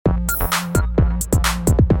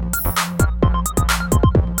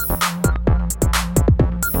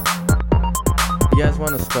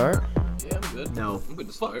want to start? Yeah, I'm good. No. I'm good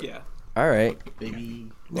to start. Yeah. All right.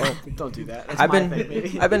 Baby. Well, Don't do that. That's I've my been thing,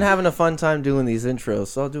 baby. I've been having a fun time doing these intros,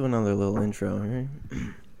 so I'll do another little intro. All right?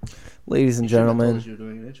 Ladies and gentlemen, You're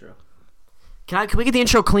doing an intro. Can we get the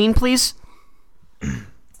intro clean, please? I'm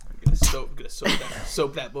gonna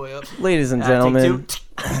soap that boy up. ladies and gentlemen,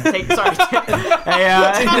 Take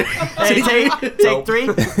three.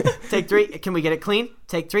 Take three. Can we get it clean?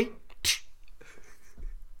 Take three.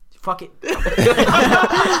 Fuck it.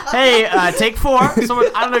 Hey, take four. Someone,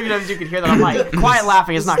 I don't know if you can hear that. I'm like, quiet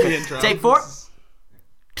laughing is not good. Take four.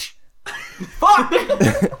 Fuck.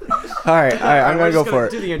 all right, I'm gonna go for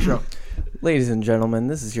Do it. the intro. Ladies and gentlemen,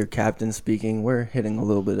 this is your captain speaking. We're hitting a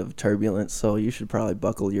little bit of turbulence, so you should probably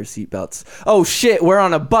buckle your seatbelts. Oh shit, we're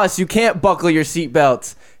on a bus. You can't buckle your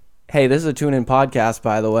seatbelts. Hey, this is a tune-in podcast,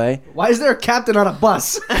 by the way. Why is there a captain on a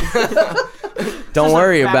bus? Don't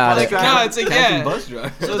worry about it. No, it's like, yeah. Bus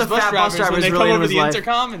driver. So the those bus fat bus drivers, drivers when they really come in over his the life.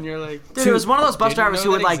 intercom and you're like, Dude, it was one of those bus Didn't drivers know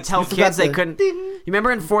who would that like existed. tell You kids forgot they the couldn't. You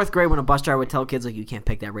remember in 4th grade when a bus driver would tell kids like you can't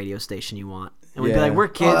pick that radio station you want, and we'd be Yeah. like, we're Oh,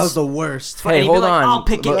 kids. that was the worst. Hey, And he'd be hold like, on. I'll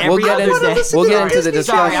pick it We'll every get other into- day. we'll get into the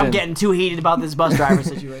Sorry, I'm discussion. getting too heated about this bus driver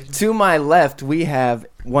situation. To my left, we have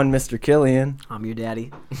one Mr. Killian. I'm your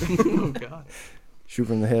daddy. oh god. Shoot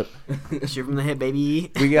from the hip. Shoot from the hip,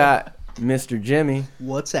 baby. We got Mr. Jimmy.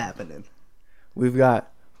 What's happening? We've got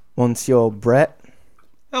Monsieur Brett.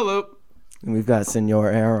 Hello. And we've got Senor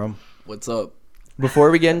Aram. What's up? Before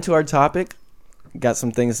we get into our topic, got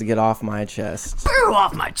some things to get off my chest.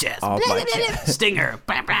 Off my chest. Off my chest. Stinger.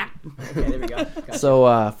 Bam, bam. Okay, there we go.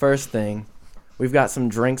 So, first thing, we've got some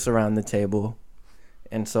drinks around the table.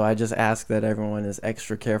 And so I just ask that everyone is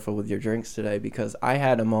extra careful with your drinks today because I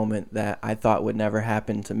had a moment that I thought would never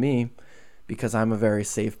happen to me because I'm a very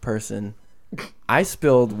safe person. I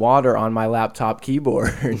spilled water on my laptop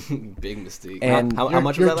keyboard. Big mistake. And how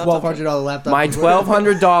much Your was that laptop? $1,200 laptop. my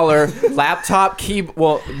 $1,200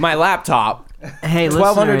 laptop my laptop. Hey, $1,200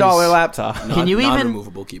 listeners, laptop. Can you even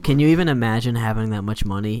non-removable keyboard. Can you even imagine having that much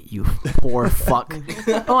money? You poor fuck.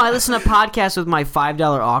 Oh, I listen to podcasts with my $5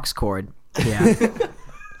 aux cord. Yeah.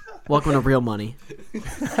 Welcome to real money.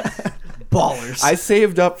 Ballers. I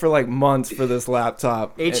saved up for like months for this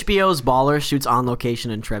laptop. HBO's Baller shoots on location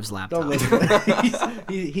in Trev's laptop. Don't listen to that.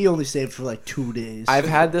 he only saved for like 2 days. I've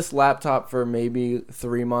had this laptop for maybe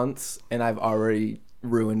 3 months, and I've already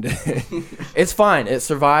ruined it. It's fine. It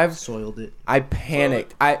survived. soiled it. I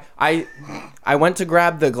panicked. I went to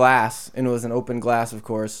grab the glass, and it was an open glass, of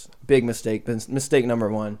course. Big mistake. Mistake number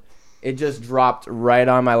 1. It just dropped right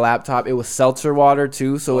on my laptop. It was seltzer water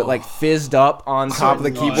too, so it like fizzed up on top of the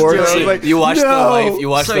keyboard. I was like, You watched no! the life. You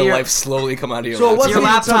watched So the you're- life slowly come out of your So it laptop. wasn't your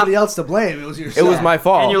even laptop- somebody else to blame. It was yourself. It was my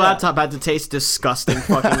fault. And your laptop had to taste disgusting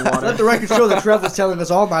fucking Let water. the record show that Trev was telling us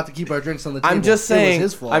all not to keep our drinks on the table. I'm just It was saying.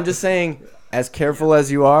 his fault. I'm just saying. As careful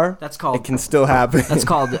as you are, That's called. it can still happen. That's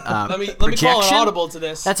called Let me projection. call an audible to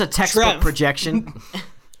this. That's a textbook Trev, projection.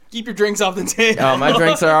 Keep your drinks off the table. Oh, my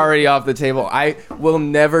drinks are already off the table. I will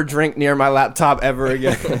never drink near my laptop ever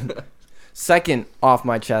again. Second off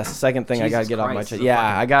my chest. Second thing I Jesus gotta get off my Christ, chest. the Yeah,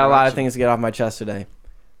 fucking I got a lot of direction. things to get off my chest today.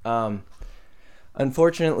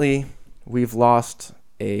 Unfortunately, we've lost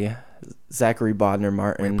a Zachary Bodner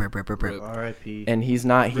Martin, R.I.P. and he's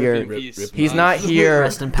not here. Peace. He's not here.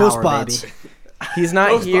 Rest in Ghost power, bots. baby. He's not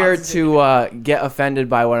Ghost here bots. to get offended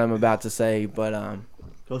by what I'm about to say. But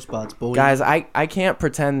Ghost bots, boy. guys, I can't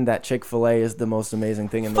pretend that Chick-fil-A is the most amazing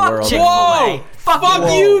thing in the Fuck world. Chick-fil-A. Whoa! Fuck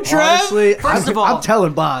Fuck you, Trev! Honestly, First of all- I'm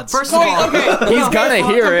telling bots. First of all, Okay, He's gonna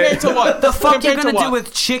hear it. Compared to what? the fuck you Compared to gonna do what?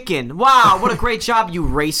 with chicken? Wow, what a great job, you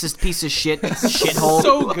racist piece of shit, shithole.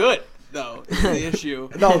 So good, though, is the issue.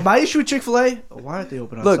 No, my issue with Chick-fil-A, why aren't they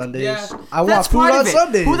open on Look, Sundays? Yeah. I want That's food part on of it.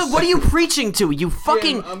 Sundays. What are you preaching to? You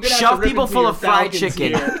fucking Jim, I'm gonna have to shove rip people into full your of fried Falcons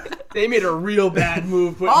chicken. here. They made a real bad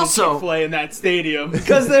move putting Also- Chick-fil-A in that stadium.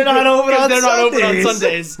 Because they're not open on They're not open on Sundays.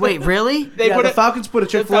 Sundays. Wait, really? They Yeah, put the it- Falcons put a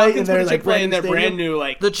The Chick-fil-A in Falcons their put like Chick-fil-A in their stadium. brand new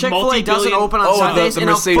like The Chick-fil-A doesn't multi-billion- open on Oh, Sundays the in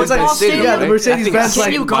a Mercedes-Benz football Stadium, stadium. Yeah, the right? Mercedes-Benz. Can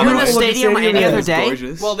like, you go by to the the way, stadium any yeah. other day?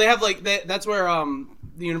 Gorgeous. Well, they have like that's where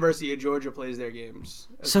the University of Georgia plays their games.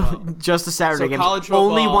 as So well. just the Saturday So games. college football-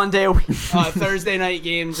 Only one day a week. Thursday night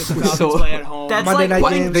games if the Falcons So- play at home. That's Monday like night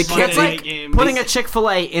putting, games. that's Monday like night games. putting a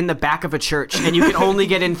Chick-fil-A in the back of a church, and you can only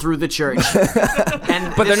get in through the church.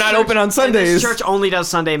 And But they're this not church- open on and Sundays. This church only does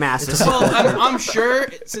Sunday masses. Well, I'm sure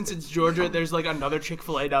since it's Georgia, there's like another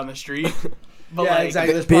Chick-fil-A down the street. But Yeah, like,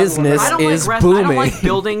 exactly. There's probably one business right I don't is like I don't booming. like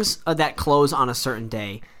buildings that close on a certain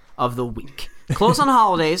day of the week. Close on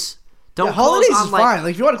holidays. Don't Yeah, holidays close on, is fine.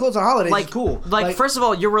 Like if you want to close on holidays, like it's cool. Like first of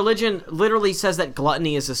all, your religion literally says that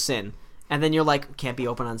gluttony is a sin, And then you're like, can't be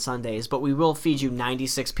open on Sundays, but we will feed you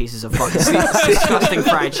 96 pieces of fucking disgusting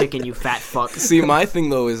fried chicken, you fat fuck. See, my thing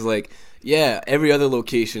though is like, yeah, every other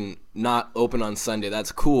location not open on Sunday,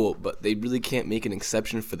 that's cool, but they really can't make an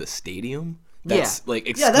exception for the stadium. That's like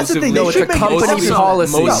exclusively. that's the thing. They No, it's should a make company exceptions.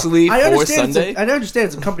 policy. Mostly I for understand. Sunday. I understand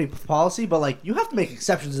it's a company policy, but like you have to make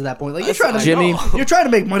exceptions at that point. Like you're That's- trying to, I Jimmy, know. you're trying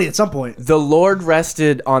to make money at some point. The Lord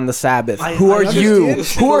rested on the Sabbath. I- Who I are you?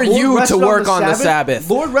 understand. Who are The Lord you to rested work on the Sabbath?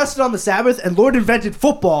 Lord rested on the Sabbath, and Lord invented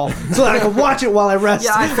football so that I can watch it while I rest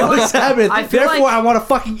Yeah, I feel on the like- Sabbath. I feel Therefore, like- I want to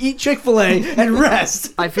fucking eat Chick-fil-A and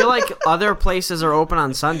rest. I feel like other places are open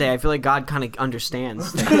on Sunday. I feel like God kind of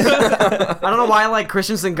understands things. I don't know why like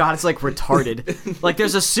Christians think God is like retarded. Like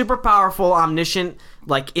there's a super powerful, omniscient,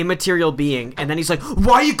 like immaterial being, and then he's like,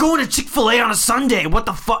 "Why are you going to Chick-fil-A on a Sunday? What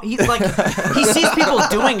the fuck?" He's like, he sees people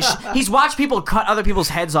doing. He's watched people cut other people's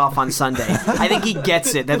heads off on Sunday. I think he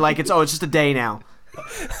gets it that like it's just a day now.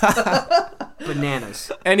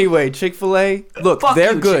 Bananas. Anyway, Chick-fil-A, look, Fuck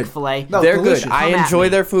they're you, good. Chick-fil-A. No, They're delicious. good. I Come at enjoy me.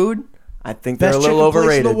 their food. I think they're Best a little chicken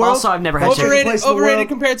place in the overrated. world. Also, I've never had Best chicken. chicken Overrated, place in the overrated world.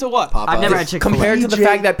 compared to what? Popeyes. I've never had Chick-fil-A. Compared to the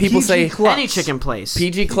fact that people say Clucks. Any chicken place.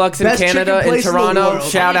 PG Clucks in Best chicken Canada and place in the Toronto, world.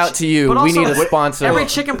 shout out to you. But We also, need a sponsor. Every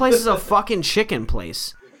chicken place is a fucking chicken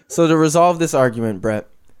place. So to resolve this argument, Brett,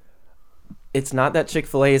 it's not that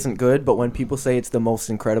Chick-fil-A isn't good, but when people say it's the most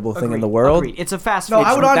incredible thing in the world, Agreed. It's a fast food. No,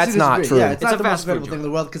 I would joint. honestly That's not disagree. true. Yeah, it's It's a not the most fast food incredible thing in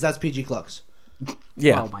the world because that's PG Clucks.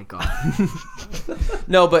 yeah. Oh my god.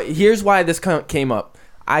 No, but here's why this came up.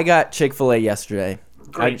 I got Chick-fil-A yesterday.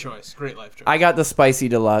 Great choice. Great life choice. I got the spicy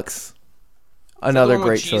deluxe. Another the one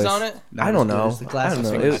with great cheese choice. on it? I don't know. It's the I classic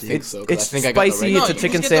don't know. spicy. It's so, 'cause I it's think I got the spicy. right It's a one.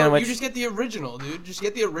 chicken you sandwich. just get the original, dude. Just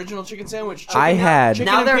get the original chicken sandwich. Chicken, I had-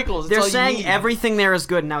 chicken Now and they're pickles. That's all you saying need. everything there is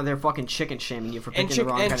good. Now they're fucking chicken shaming you for picking the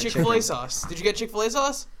wrong kind of Chick-fil-A chicken. sauce. Did you get Chick-fil-A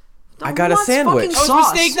sauce? I got a What's sandwich. fucking That was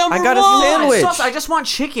sauce? mistake number I got a one. sandwich. Sauce, I just want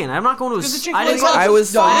chicken. I'm not going to a. Because the I Chick-fil-A didn't go. sauce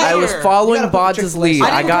I was fire. following You gotta put Bods' Chick-fil-A lead. sauce.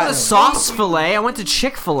 I I didn't go to got sauce fillet. I went to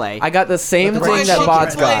Chick-fil-A. I got the same But thing that's that why Bods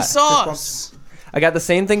Chick-fil-A got. sauce. I got the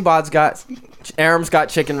same thing Bods got. Aram's got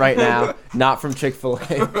chicken right now, not from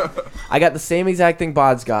Chick-fil-A. I got the same exact thing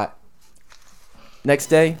Bods got. Next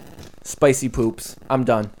day, spicy poops. I'm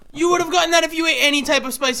done. You would have gotten that if you ate any type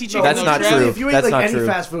of spicy chicken. That's though, not Trev. true. If you eat That's like not any true.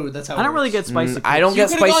 fast food, that's how I it don't really works. get spicy. I don't You get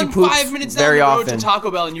could have spicy gone poops 5 minutes down very the road often. to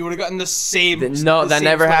Taco Bell and you would have gotten the same. No, the that same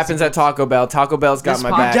never spicy happens at poops. Taco Bell. Taco Bell's got This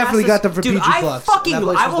my podcast back. Definitely is- got them for Dude, PG I Plus. fucking, That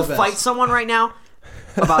place I was will the best. fight someone right now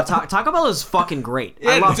about Taco Bell is fucking great.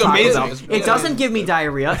 I Yeah, love it's Taco amazing. Bell. It's It really doesn't amazing. give me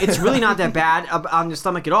diarrhea. It's really not that bad on your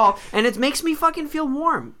stomach at all, and it makes me fucking feel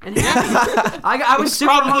warm and happy. I was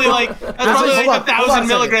super Probably hungry. like that's probably hold like on, hold on a 1,000 second.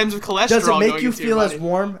 milligrams of cholesterol. Does it make going you into your feel as body.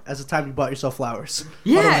 warm as the time you bought yourself flowers?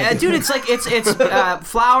 Yeah, dude, it's like it's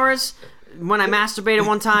flowers. When I masturbated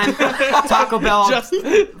one time, Taco Bell. Just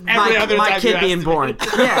every other my time kid you being asked born.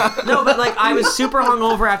 Yeah, no, but like I was super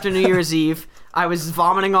hungover after New Year's Eve. I was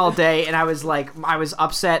vomiting all day, and I was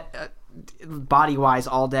upset body wise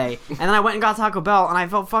all day. And then I went and got Taco Bell, and I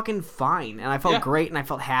felt fucking fine, and I felt Yeah. great, and I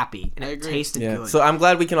felt happy, and I it agree. tasted Yeah. good. So I'm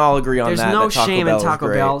glad we can all agree on There's that. no that Taco shame Bell in is Taco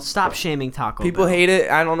great. Bell. Stop shaming Taco People Bell. hate it.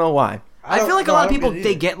 I don't know why. I feel like a No, lot I of don't people get it they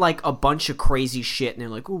either. get like a bunch of crazy shit, and they're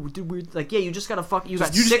like, "Oh, dude, we're like, yeah, you just gotta fuck. You got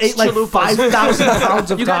You just 6 ate like chalupas. 5,000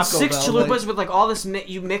 pounds of You got Taco 6 Bell, chalupas like- with like all this.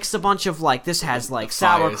 You mixed a bunch of like this has like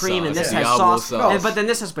sour Fire cream and sauce, this has Diablo sauce, sauce. but then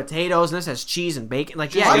this has potatoes and this has cheese and bacon.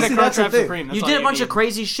 Like Just yeah, get honestly, a that's the Crunchwrap thing. Supreme. That's you all did a bunch need. of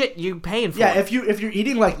crazy shit. You paying for Yeah, it. if you're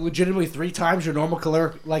eating like legitimately 3 times your normal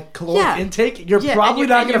caloric Yeah. intake, you're Yeah, probably and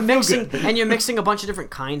not you're gonna feel mixing, good. and you're mixing a bunch of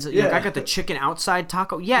different kinds. Of, like, Yeah. I got the chicken outside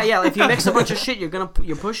taco. Yeah. If you mix a bunch of shit,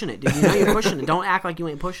 you're pushing it, dude. You know you're pushing it. Don't act like you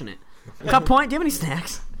ain't pushing it. Cut point. Do you have any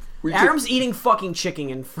snacks? Adam's eating fucking chicken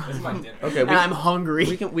in front of me, Okay, and I'm hungry.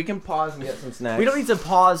 we can pause and get some snacks. We don't need to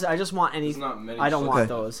pause. I just want any. not many I don't want Okay.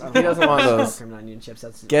 those. He doesn't want those. Cream onion chips.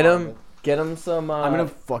 That's Get horrible. him some. I'm gonna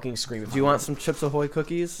fucking scream. Do you want some Chips Ahoy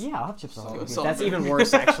cookies? Yeah, I'll have chips on. Salt That's and even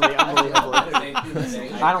worse, actually. Unbelievable.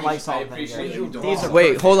 I don't like salt and appreciate vinegar. you. These are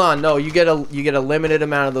Wait, hold on. No, you get a limited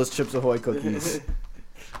amount of those Chips Ahoy cookies.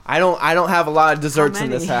 I don't have a lot of desserts in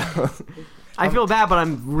this many? house. I feel bad, but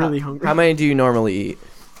I'm really hungry. How many do you normally eat?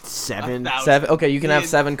 7. 7. Okay, you can have The-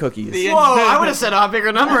 7 cookies. the- Whoa! I would have said a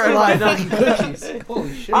bigger number. Cookies.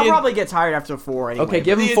 Holy shit. I'll probably get tired after 4 anyway. Okay,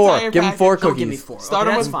 give The him 4. entire Give him 4 package. Don't cookies. give me 4. Start okay,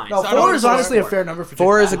 'em that's with- fine. No, Start 4 with is four. honestly a fair number for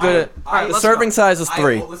 4 chicken. is a good. Alright, The let's serving go. size is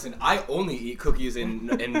 3. Listen, I only eat cookies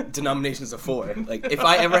in denominations of 4. Like, if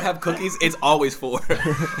I ever have cookies, it's always 4.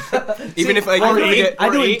 Even if I I do eat it- I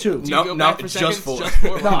do it in 2. Do you No, go no, back for just seconds? 4. Just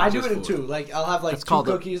 4. No, I do Just it in 4. 2. Like I'll have like That's 2 called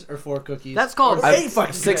a- cookies or 4 cookies. That's called- or 8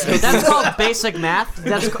 fucking 6 cookies. That's called basic math.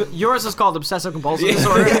 Yours is called obsessive compulsive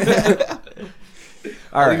disorder.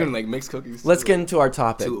 All right. Even like mixed cookies. Let's too. get into our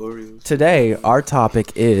topic. 2 Oreos. Today, our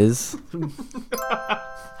topic is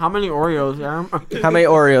How many Oreos, Aaron? how many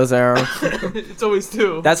Oreos, Aaron? It's always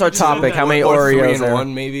 2. That's our topic. How many Or Oreos, 3 and Aaron?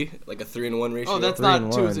 1 maybe, like a 3 and 1 ratio. Oh, that's 3 not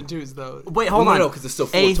and 2s 1. and 2s though. Wait, hold Well, on. no, because it's still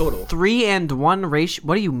 4 A total. 3 and 1 ratio.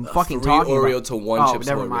 What are you fucking 3 talking Oreo about? to 1 Oh, Chips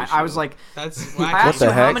never Ahoy mind. ratio. I was like, That's I wacky. asked the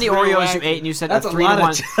you how heck? many Really Oreos wacky. you ate, and you said That's a a 3 lot to 1.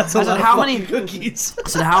 of that's a I said, lot of how fucking many? cookies. I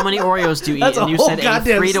said, how many Oreos do you eat? That's a And you whole said a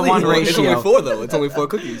goddamn 3 to 1 sleeve. It's only ratio. 4 though. It's only 4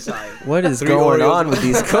 cookies. What is 3 going Oreos. on with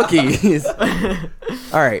these cookies?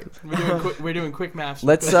 All right. We're doing quick math.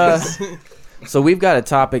 Let's So we've got a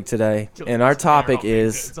topic today, and our topic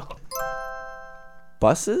is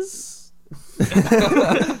buses.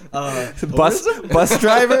 Bus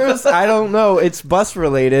drivers? I don't know. It's bus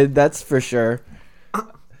related, that's for sure.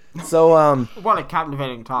 So What a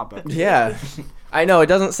captivating topic. yeah. I know it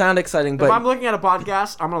doesn't sound exciting, If I'm but looking at a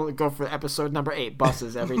podcast, I'm gonna go for episode number 8,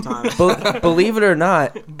 buses every time. believe it or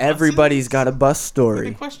not, everybody's got a bus The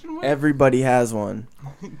story. question mark? Everybody has one.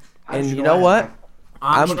 And you know what?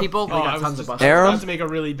 Amish I'm- people, they Oh, got I was tons of just buses. Aram? about to make a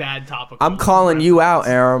really bad topic. I'm calling you out,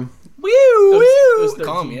 Aram. Those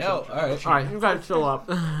Call 13 me out. All right. All right, you guys chill up.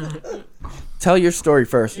 Tell your story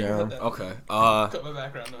first, Aram. Okay. Cut my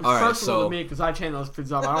background noise. All right. Personal So to me, because I chain those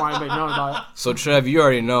kids up. I don't want anybody knowing about it. so Trev, you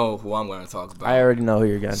already know who I'm going to talk about. I already know who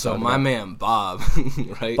you're gonna So talk my about. man Bob,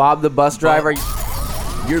 right? Bob the bus driver,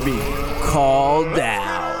 you're being called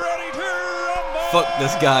out. Fuck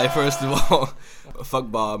this guy. First of all, fuck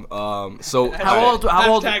Bob. So How old?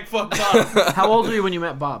 Hashtag fuck Bob. How old were you when you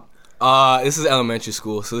met Bob? This is elementary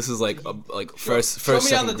school, so this is like first Show me on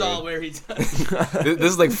second the grade. doll where he's. This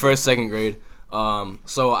is like first second grade.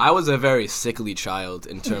 So I was a very sickly child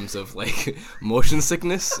in terms of like motion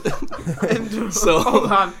sickness. So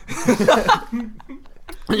Hold on.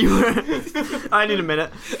 You were. I need a minute.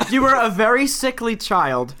 You were a very sickly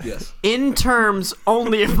child. yes, In terms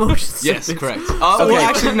only of motion sickness. yes, correct. Well,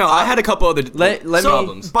 actually, no, I had a couple other Let me-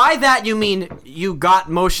 problems. By that you mean you got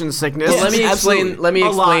motion sickness. Let me absolutely. explain. Let me A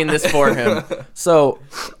explain lot. this for him. So,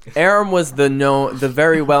 Aram was the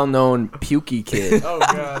very well known pukey kid, Oh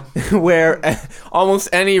god. where almost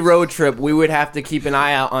any road trip we would have to keep an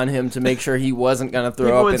eye out on him to make sure he wasn't gonna throw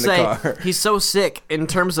People up would in the say car. he's so sick in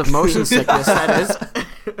terms of motion sickness. That is.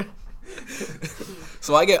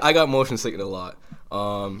 So I got motion sick a lot.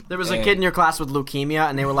 There was a kid in your class with leukemia,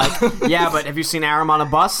 and they were like, "Yeah, but have you seen Aram on a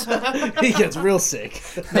bus? He gets real sick.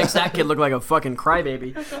 Makes that kid look like a fucking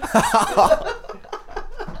crybaby."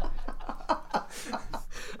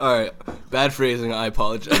 All right, bad phrasing. I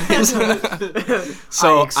apologize.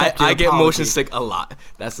 So accept your I get apology. motion sick a lot.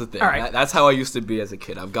 That's the thing. All right. That's how I used to be as a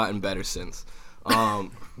kid. I've gotten better since.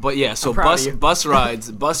 But yeah, so I'm proud of you.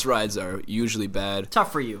 bus rides are usually bad.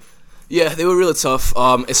 Tough for you. Yeah, they were really tough.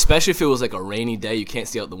 Especially if it was like a rainy day, you can't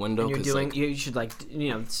see out the window. You're 'cause, doing. like, You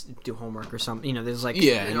should do homework or something. You know, there's like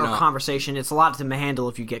Yeah, or you know. conversation. It's a lot to handle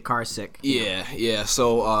if you get car sick. Yeah.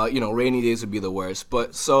 So rainy days would be the worst.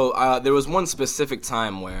 But so there was one specific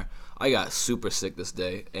time where I got super sick this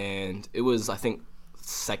day, and it was I think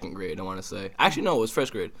second grade. I want to say. Actually, no, it was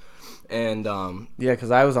first grade. And Yeah,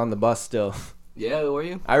 because I was on the bus still. yeah, were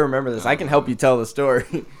you? I remember this. I can help you tell the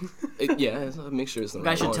story. Yeah, make sure it's the You guys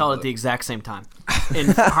right should one, tell it but- at the exact same time,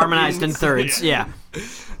 harmonized in thirds. Yeah.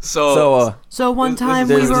 So, So one time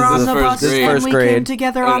this we is were on the the first bus grade. and First we came grade.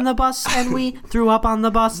 together on the bus and we threw up on the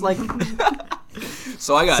bus. Like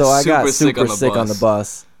So I got I super got sick, super on, the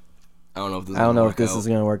bus. I I don't know if this. don't know if gonna this work is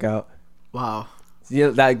out. gonna work out. wow, Yeah,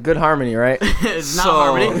 that good harmony, right? it's not So-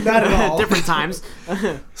 harmony. Not at all. Different times.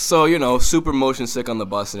 So super motion sick on the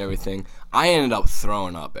bus and everything. I ended up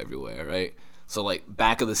throwing up everywhere, right? So like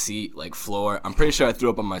back of the seat, like floor. I'm pretty sure I threw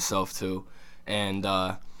up on myself too. And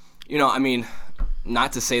I mean,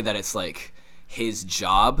 not to say that it's like his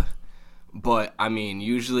job, but I mean,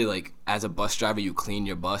 usually like as a bus driver, you clean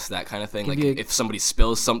your bus, that kind of thing. Like you- if somebody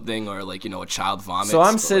spills something or like a child vomits. So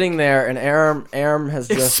I'm or, sitting there, and Aram has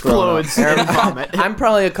just Explodes thrown up. in vomit. I'm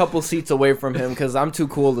probably a couple seats away from him because I'm too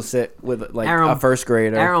cool to sit with like Aram- a first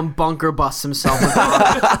grader. Aaron bunker busts himself with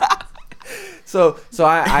vomit. So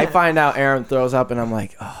I find out Aram throws up, and I'm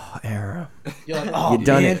like, oh, Aram, You're like, oh, you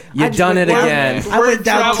done man. it, you I just done went it down- again. I went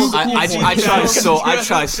down two I points.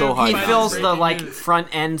 try so hard. He man. fills the like front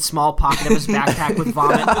end small pocket of his backpack with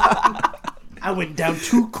vomit. I went down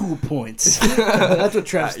 2 cool points. That's what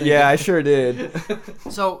Trev's thinking. Yeah, I sure did.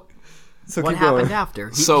 So So what keep happened going.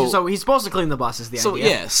 after? So- So he's supposed to clean the bus. Is the So idea?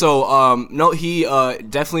 yeah, so no, he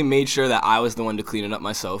definitely made sure that I was the one to clean it up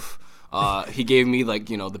myself. He gave me like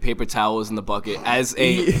the paper towels in the bucket as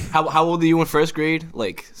a how old are you in first grade?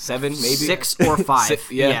 Like 7 maybe 6 or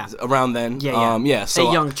 5. yeah, around then. Yeah. So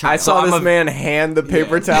a young child. I saw this man hand the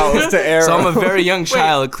paper towels to Aaron. So I'm a very young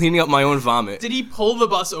child cleaning up my own vomit. Did he pull the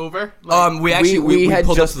bus over? Like, we had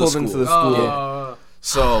pulled just up to pulled into the school.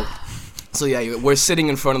 So yeah, we're sitting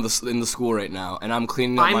in front of in the school right now, and I'm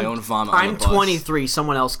cleaning up my own vomit. I'm on the bus. 23.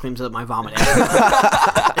 Someone else cleans up my vomit.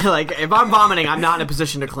 Like if I'm vomiting, I'm not in a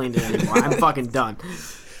position to clean it anymore. I'm fucking done.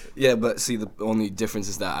 Yeah, but see, the only difference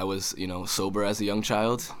is that I was, sober as a young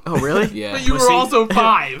child. Oh really? Yeah. But you were also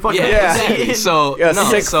 5. Fucking Yeah. pussy. So Yeah,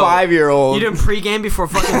 sick 5-year-old. You didn't pregame before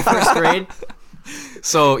fucking first grade.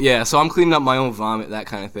 So I'm cleaning up my own vomit, that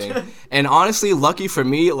kind of thing. And honestly, lucky for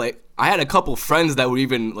me, like I had a couple friends that were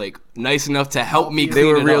even like nice enough to help me clean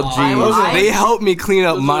were it real up. G's. They helped me clean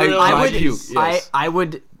up my puke. Yes. I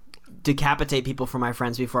would decapitate people for my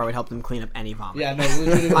friends before I would help them clean up any vomit. Yeah, no.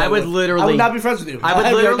 Literally, I would literally. I would not be friends with you.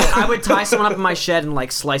 I would tie someone up in my shed and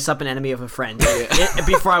like slice up an enemy of a friend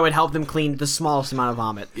before I would help them clean the smallest amount of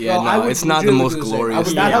vomit. Yeah, I no, would it's not the legitimately most do the same. glorious. I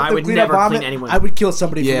would not Yeah, help I them would clean never up clean vomit. anyone. I would kill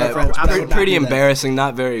somebody for my Yeah, friends. but I would not pretty do that. embarrassing,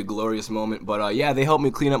 not very glorious moment, but yeah, they helped me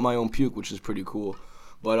clean up my own puke, which is pretty cool.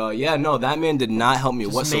 But yeah, no, that man did not help me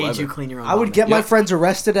Just whatsoever. made you clean your own I would vomit. get my Yep. friends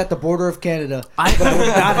arrested at the border of Canada. I But I would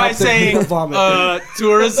not By help them clean saying up vomit.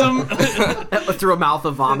 tourism through a mouth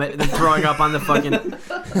of vomit and then throwing up on the fucking. on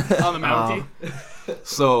the Mountie.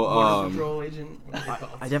 So Border Patrol agent. What are they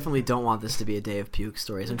called? I definitely don't want this to be a day of puke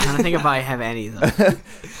stories. I'm trying to think if I have any though.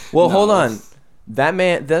 Well, No. hold on. That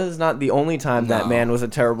man. That is not the only time that No. man was a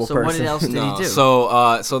terrible So person. what else did he do?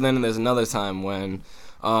 So then there's another time when,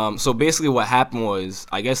 so basically what happened was,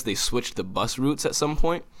 I guess they switched the bus routes at some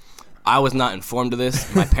point. I was not informed of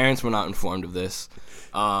this. My parents were not informed of this.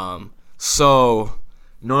 So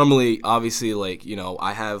normally, obviously, like,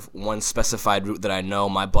 I have one specified route that I know,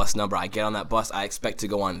 my bus number. I get on that bus. I expect to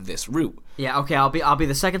go on this route. Yeah, okay, I'll be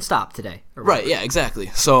the second stop today. Or Right, yeah, exactly.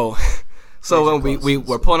 So when we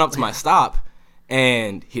were pulling up to my stop,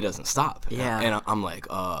 and he doesn't stop. Yeah. And I'm like,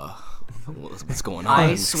 what's going on?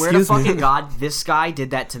 I swear to fucking God, this guy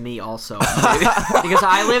did that to me also. Because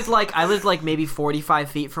I lived like maybe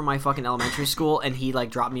 45 feet from my fucking elementary school, and he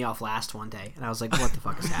like dropped me off last one day, and I was like, what the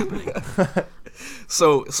fuck is happening?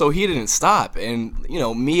 So he didn't stop, and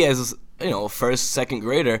me as first, second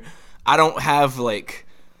grader, I don't have like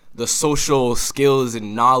the social skills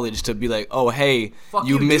and knowledge to be like, oh hey, Fuck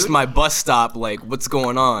you you, missed dude. my bus stop, like what's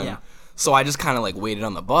going on? Yeah. So I just kind of like waited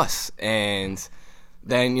on the bus, and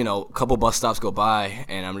then a couple bus stops go by,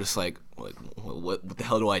 and I'm just like what the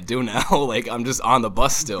hell do I do now? Like I'm just on the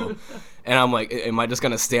bus still. And I'm like, am I just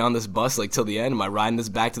gonna stay on this bus like till the end? Am I riding this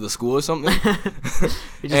back to the school or something?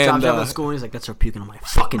 He just dropped you off at school, and he's like, that's her puking on my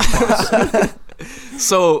fucking bus.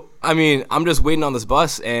 So, I mean, I'm just waiting on this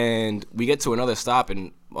bus, and we get to another stop,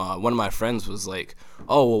 and one of my friends was like,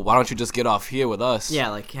 oh, well, why don't you just get off here with us? Yeah,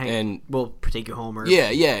 like, we'll take you home or Yeah,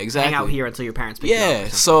 exactly. hang out here until your parents pick you up. or Yeah,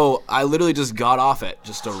 something. so I literally just got off at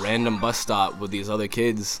just a random bus stop with these other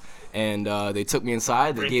kids, and they took me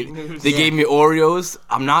inside. They Breaking news. gave me Oreos.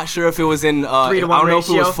 I'm not sure if it was in. 3 to 1 I don't know ratio. if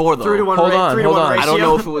it was 4 though. 3 to 1 Hold on, 3 to hold 1 on. ratio. I don't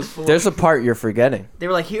know if it was 4. There's a part you're forgetting. They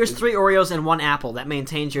were like, here's 3 Oreos and 1 apple. That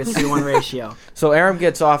maintains your 3 to 1 ratio. So Aram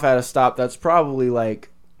gets off at a stop that's probably like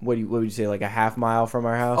what would you say, like a half mile from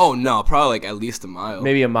our house? Oh no, probably like at least a mile.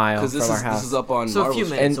 Maybe a mile from because our house. this is up on So a few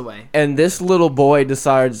Marble minutes Street. away. And this little boy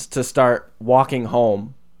decides to start walking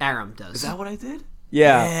home. Aram does. Is that what I did?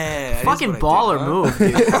 Yeah. that is Fucking what I did, baller huh? move,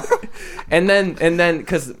 dude. And then,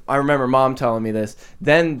 because I remember mom telling me this,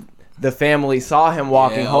 then the family saw him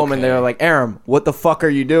walking Yeah, home and they okay. were like, Aram, what the fuck are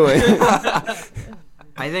you doing?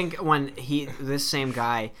 I think when this same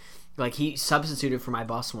guy, like he substituted for my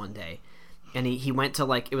bus one day, and he went to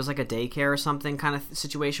like, it was like a daycare or something kind of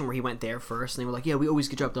situation where he went there first, and they were like, yeah, we always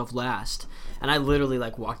get dropped off last. And I literally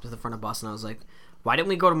like walked to the front of the bus and I was like, why didn't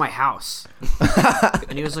we go to my house?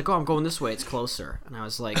 And he was like, oh, I'm going this way, it's closer. And I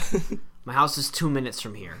was like, my house is 2 minutes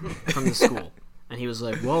from here, from the school. And he was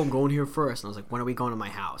like, well, I'm going here first. And I was like, when are we going to my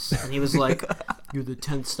house? And he was like, you're the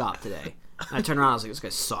 10th stop today. And I turned around, I was like, this guy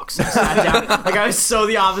sucks. And I sat down. Like, I was so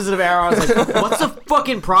the opposite of Aaron. I was like, what's the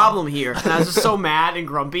fucking problem here? And I was just so mad and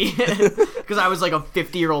grumpy. Because I was like a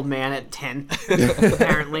 50-year-old man at 10,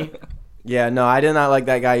 apparently. Yeah, no, I did not like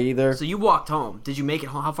that guy either. So you walked home. Did you make it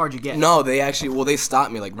home? How far did you get? No, they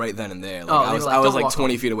stopped me like right then and there. Like, Oh, they I was were like, I was "Don't like walk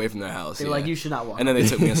 20 home." feet away from their house. They were like, you should not walk. And then they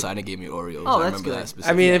took me aside and gave me Oreos. Oh, I that's remember good. that I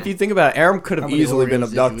specifically. mean, if you think about it, Aram could have How many easily been Oreos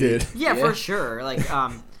did you abducted. eat? Yeah, for sure. Like, He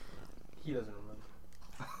doesn't remember.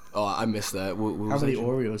 Oh, I missed that. What How was many that?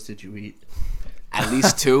 Oreos did you eat? at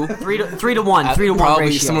least 2. 3 to 1. 3 to 1 Probably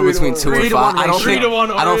ratio. somewhere between 2 3 and to 5. 1 I don't ratio. think 3 to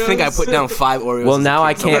 1 I don't think I Oreos. put down 5 Oreos. Well, as a now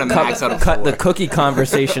I kid, so I'm can't gonna max out at cut 4. the cookie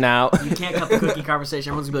conversation out. You can't cut the cookie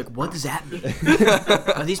conversation. Everyone's gonna be like, "What does that mean?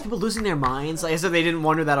 Are these people losing their minds?" Like I said, they didn't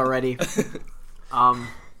wonder that already.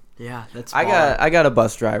 Yeah, that's. I got a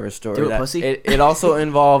bus driver story. Do it, that- pussy. It also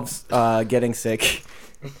involves getting sick.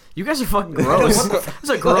 You guys are fucking gross. This is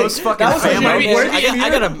a gross fucking that was family. Maybe- I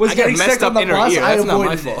got getting messed sick on up the inner bus, ear. I That's not my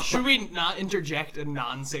avoided it. fault. Should we not interject a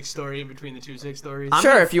non-sick story in between the 2 sick stories? I'm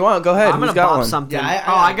Sure, gonna- if you want, go ahead. I'm gonna Who's got bop one? something. Yeah,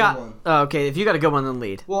 I I got a got. good one. Oh, okay, if you got a good one, then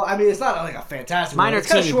lead. Well, I mean, it's not like a fantastic Mine one. are It's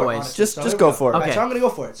kinda teeny short, boys. honestly. Just So here go we go. for it. Alright, Okay. so I'm gonna go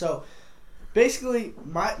for it. So basically,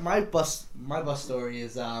 my bus story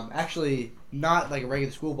is actually not like a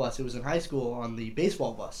regular school bus. It was in high school on the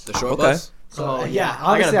baseball bus. The short Okay. bus. So Oh, yeah, I got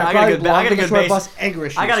obviously a I probably good- belonged I got a on the good short base- bus. Anger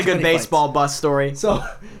issues. I got a too good many fights. baseball bus story. So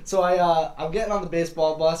I'm getting on the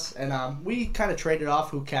baseball bus, and we kind of traded off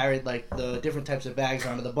who carried like the different types of bags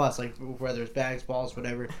onto the bus, like whether it's bags, balls,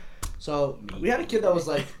 whatever. So we had a kid that was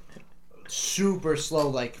like super slow,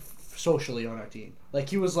 like socially on our team. Like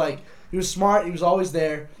he was smart, he was always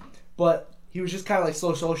there, but he was just kind of like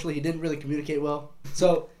slow socially. He didn't really communicate well.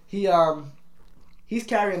 So he's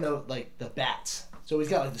carrying the bats. So he's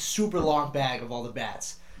got like the super long bag of all the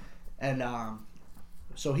bats, and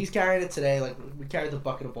so he's carrying it today. Like we carried the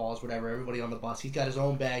bucket of balls, whatever. Everybody on the bus. He's got his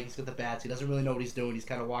own bag. He's got the bats. He doesn't really know what he's doing. He's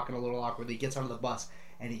kind of walking a little awkwardly. He gets onto the bus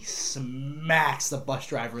and he smacks the bus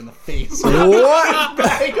driver in the face. What?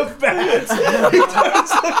 Bag of bats. He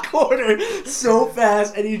turns the corner so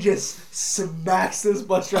fast and he just smacks this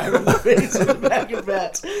bus driver in the face with a bag of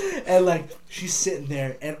bats. And like she's sitting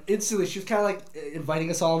there and instantly she's kind of like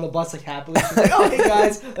inviting us all on the bus like happily. She's like, "Oh hey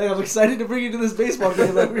guys, like, I'm excited to bring you to this baseball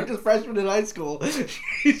game. Like we're just freshmen in high school."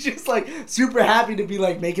 She's just like super happy to be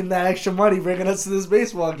like making that extra money, bringing us to this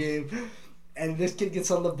baseball game. And this kid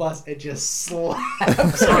gets on the bus and just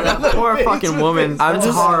slaps her. That poor fucking woman. That's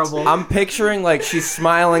horrible. I'm picturing like she's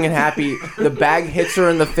smiling and happy. The bag hits her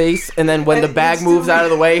in the face, and then when the And bag moves out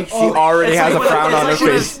of the way, she already it's has like a when- frown it's on her like when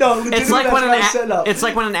face. No, It's legitimately, like when that's what I was setting up. it's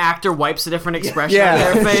like when an actor wipes a different expression Yeah. on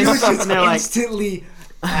their She face, was just and they're like, instantly,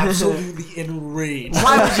 absolutely enraged.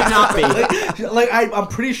 "Why would you not be?" I'm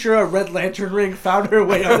pretty sure a Red Lantern ring found her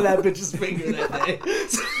way onto that bitch's finger that day.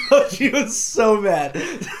 So she was so mad.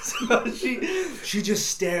 So she just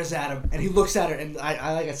stares at him, and he looks at her, and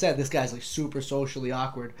I like I said, this guy's like super socially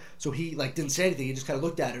awkward. So he like didn't say anything. He just kind of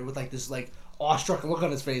looked at her with like this like awestruck look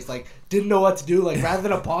on his face, like didn't know what to do. Like rather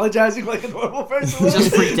than apologizing like a normal person, would.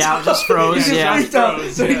 Just freaked out, just froze. He just Yeah. freaked out.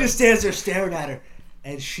 Froze, So he yeah. just stands there staring at her.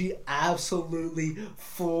 And she absolutely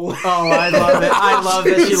full. Oh, I love it. I love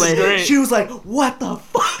that she laid it. She was like, "What the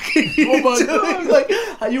fuck are you my doing? God.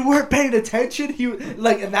 Like, you weren't paying attention." He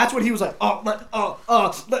like, and that's when he was like,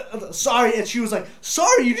 sorry." And she was like,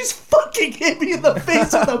 "Sorry, you just fucking hit me in the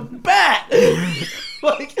face with a bat."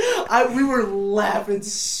 Like, we were laughing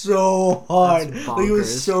so hard. That's Like, it was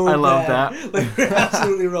bonkers. so I love bad. that. Like, we're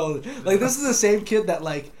absolutely rolling. Like, this is the same kid that,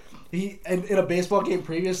 like, he in a baseball game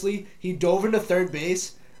previously, he dove into third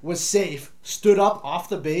base, was safe, stood up off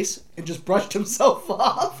the base, and just brushed himself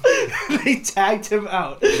off. They tagged him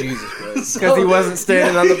out. Jesus Christ. Because he wasn't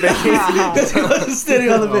standing on the base. Because he wasn't standing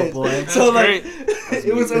on the Oh, base. boy. So like, That's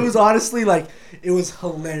it was honestly like, it was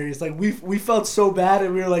hilarious. Like we felt so bad,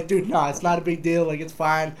 and we were like, "Dude, nah, it's not a big deal. Like it's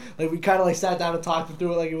fine." Like we kind of like sat down and talked him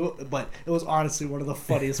through it. Like, but it was honestly one of the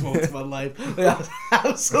funniest moments of my life. Like, I was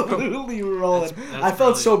absolutely rolling. I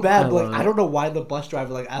felt so bad, but love like it. I don't know why the bus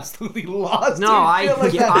driver like absolutely lost. No, it. I- Feel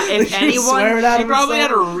like yeah, that. if Like, she was anyone- swearing at she him probably and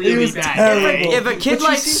had a stuff. really It was bad terrible. day. If a kid But she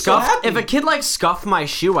like seemed so happy. scuffed my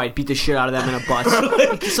shoe, I'd beat the shit out of them in a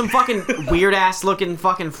bus. Some fucking weird ass looking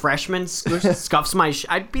fucking freshman scuffs my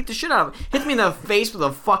I'd beat the shit out of him. Hits me in the face with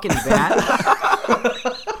a fucking bat.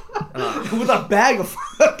 with a bag of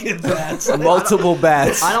fucking bats. Multiple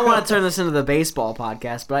bats. I don't want to turn this into the baseball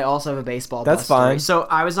podcast, but I also have a baseball. That's bus story. fine. So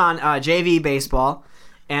I was on JV baseball,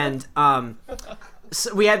 and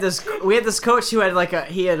so we had this coach who had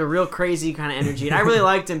he had a real crazy kind of energy, and I really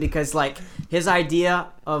liked him because like his idea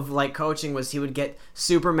of like coaching was he would get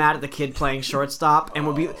super mad at the kid playing shortstop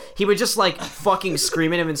and he would just like fucking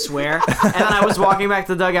scream at him and swear. And then I was walking back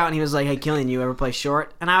to the dugout and he was like, "Hey, Killian, you ever play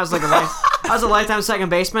short?" And I was like, I was a lifetime second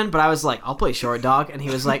baseman, but I was like, "I'll play short, dog." And he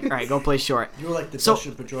was like, "All right, go play short." You were like the So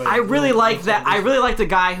Dustin Pedroia. I really liked that. I really liked the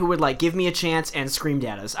guy who would like give me a chance and screamed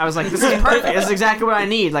at us. I was like, "This is perfect. This is exactly what I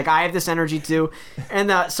need." Like I have this energy too, and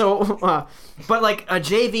but like a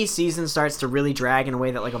JV season starts to really drag in a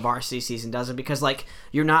way that like a varsity season doesn't, because like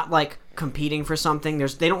you're not like competing for something.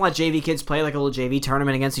 They don't let JV kids play like a little JV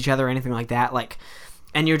tournament against each other or anything like that. Like,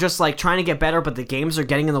 and you're just like trying to get better, but the games are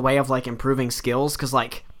getting in the way of like improving skills because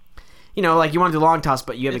like you know, like you want to do long toss,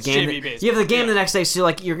 but you have It's a game. JV baseball, You have the game yeah. the next day, so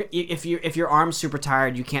like if your arm's super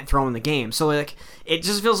tired, you can't throw in the game. So like it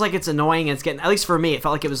just feels like it's annoying. And it's getting, at least for me, it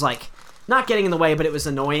felt like it was like not getting in the way, but it was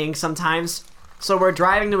annoying sometimes. So we're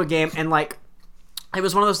driving to a game, and like it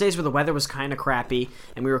was one of those days where the weather was kind of crappy,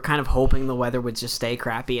 and we were kind of hoping the weather would just stay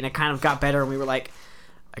crappy, and it kind of got better, and we were like,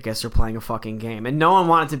 I guess they're playing a fucking game, and no one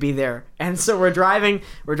wanted to be there. And so we're driving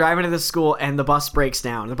to this school, and the bus breaks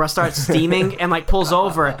down. The bus starts steaming and like pulls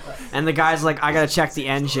over, and the guy's like, I gotta check the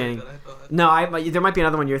engine. No, there might be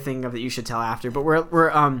another one you're thinking of that you should tell after. But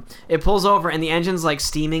we're it pulls over, and the engine's like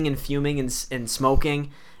steaming and fuming and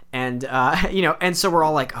smoking, and you know, and so we're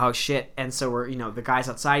all like, oh shit. And so we're, you know, the guy's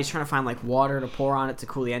outside, he's trying to find like water to pour on it to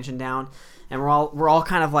cool the engine down. And we're all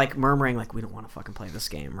kind of like murmuring, like, we don't want to fucking play this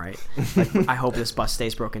game, right? Like, I hope this bus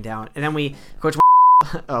stays broken down. And then Coach.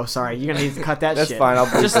 Oh, sorry, you're gonna need to cut that That's shit. fine, I'll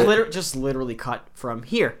bleep it. just literally cut from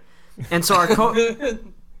here. And so our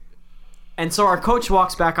coach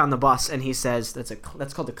walks back on the bus, and he says,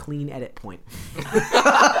 "That's called a clean edit point."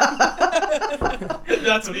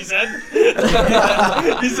 That's what he said.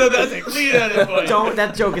 He said that's a clean edit point.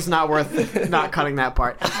 That joke is not worth not cutting that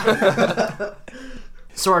part.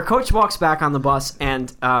 So our coach walks back on the bus,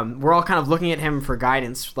 and we're all kind of looking at him for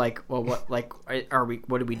guidance. Like, well, what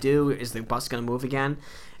do we do? Is the bus gonna move again?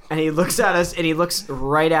 And he looks at us, and he looks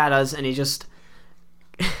right at us, and he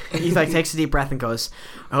like takes a deep breath and goes,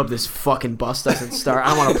 "I hope this fucking bus doesn't start. I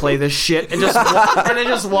don't want to play this shit." And then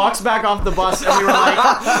just walks back off the bus, and we were like,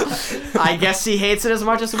 "I guess he hates it as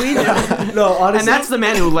much as we do." No, honestly, And that's the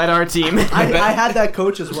man who led our team. I had that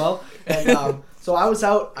coach as well, and so I was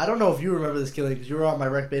out. I don't know if you remember this, Killian, because you were on my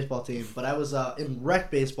rec baseball team, but I was in rec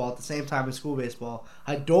baseball at the same time as school baseball.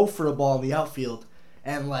 I dove for a ball in the outfield,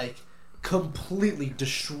 and like completely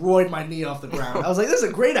destroyed my knee off the ground. I was like, "This is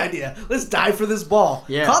a great idea. Let's dive for this ball."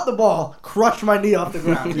 Yeah. Caught the ball, crushed my knee off the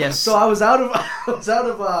ground. Yes. So I was out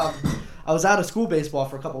of school baseball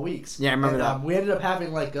for a couple weeks. Yeah, I remember and, that. We ended up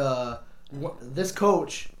having like this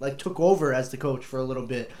coach like took over as the coach for a little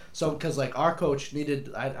bit. So because like our coach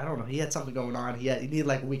needed, I don't know, he had something going on. He needed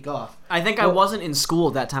like a week off. I think I wasn't in school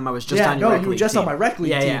at that time. I was just on your rec you were league just team. on my rec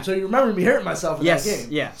league team. Yeah. So you remember me hurting myself in Yes, that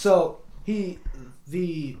game. yeah. So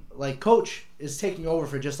the coach is taking over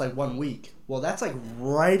for just like 1 week. Well, that's like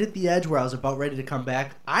right at the edge where I was about ready to come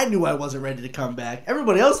back. I knew I wasn't ready to come back.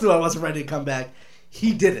 Everybody else knew I wasn't ready to come back.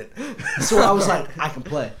 He didn't. So I was like, I can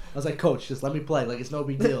play. I was like, "Coach, just let me play. Like, it's no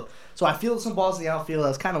big deal." So I fielded some balls in the outfield. I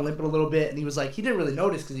was kind of limping a little bit, and he was like, he didn't really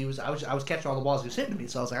notice because I was catching all the balls he was hitting me.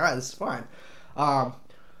 So I was like, all right, this is fine.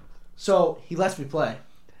 So he lets me play,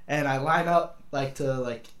 and I line up like to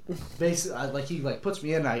like basically like he like puts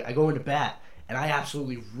me in. I go into bat. And I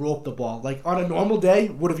absolutely roped the ball. Like, on a normal day,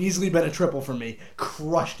 would have easily been a triple for me.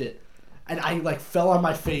 Crushed it. And I, like, fell on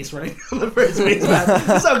my face running to the first base mat.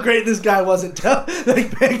 That's how great this guy wasn't,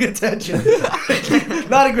 like, paying attention.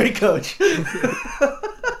 Not a great coach.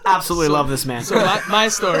 Absolutely love this man. So my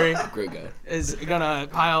story Great guy. is gonna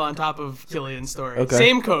pile on top of Killian's story. Okay.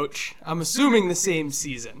 Same coach. I'm assuming the same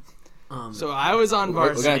season. So I was on We're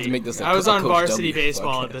gonna varsity. have to make this a I was on Coach varsity W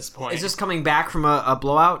baseball podcast. at this point. Is this coming back from a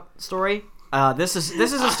blowout story? This is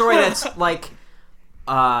a story that's like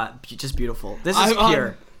just beautiful. This is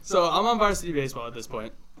pure. So I'm on varsity baseball at this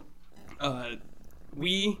point.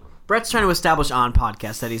 Brett's trying to establish on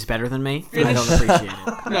podcast that he's better than me. And I don't appreciate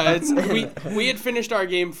it. No, we had finished our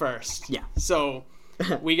game first. Yeah. So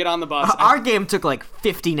we get on the bus. Our game took like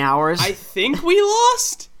 15 hours. I think we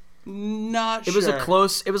lost. Not sure. It was a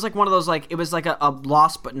close. It was like one of those like it was like a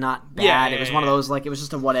loss but not bad. Yeah, it was one of those like it was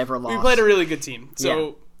just a whatever loss. We played a really good team. So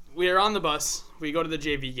Yeah. we are on the bus. We go to the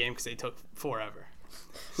JV game because they took forever.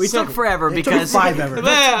 We took forever It took because 5 ever.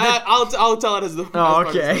 I'll tell it as the. Oh, as part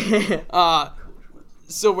of the story. okay.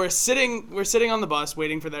 So we're sitting on the bus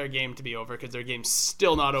waiting for their game to be over because their game's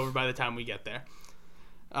still not over by the time we get there.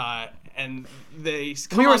 And they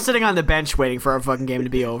We were sitting on the bench waiting for our fucking game to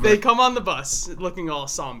be over. They come on the bus looking all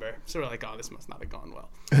somber. So we're like, oh, this must not have gone well.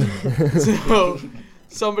 So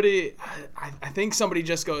somebody, I think somebody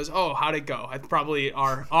just goes, oh, how'd it go? Probably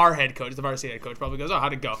our head coach, the varsity head coach, probably goes, oh,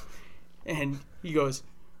 how'd it go? And he goes,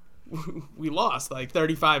 we lost like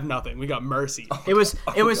 35-0. We got mercy. It was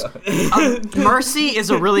mercy is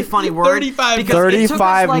a really funny word. 35 because it took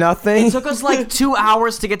us, 35-0? It took us like 2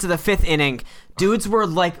 hours to get to the 5th inning. Dudes were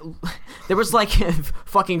like, there was like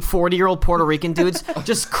fucking 40-year-old Puerto Rican dudes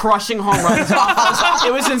just crushing home runs off us.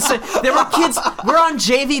 It was insane. There were kids. We're on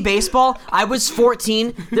JV baseball. I was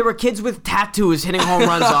 14. There were kids with tattoos hitting home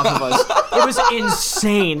runs off of us. It was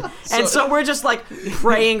insane. And so we're just like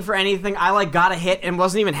praying for anything. I like got a hit and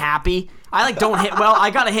wasn't even happy. I like don't hit well.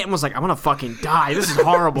 I got a hit and was like, I want to fucking die. This is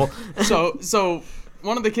horrible. So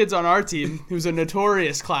one of the kids on our team, who's a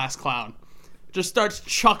notorious class clown, just starts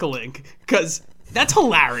chuckling because that's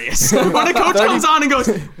hilarious. When a coach comes on and goes,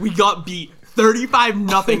 "We got beat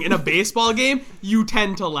 35-0 in a baseball game," you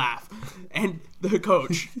tend to laugh. And the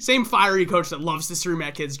coach, same fiery coach that loves to scream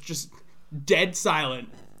at kids, just dead silent,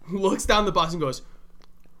 looks down the bus and goes,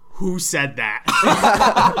 "Who said that?"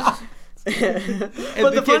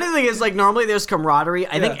 But the funny thing is, like, normally there's camaraderie.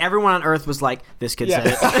 I think everyone on Earth was like, "This kid said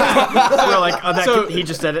it." We're like, "Oh, that kid, he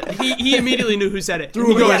just said it." He immediately knew who said it. He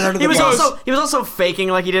was also faking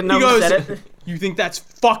like he didn't know who said it. "You think that's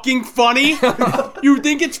fucking funny? You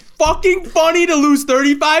think it's fucking funny to lose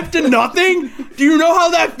 35-0? Do you know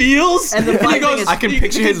how that feels?" And the funny thing is, I can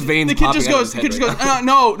picture his veins The kid popping just out of goes, his head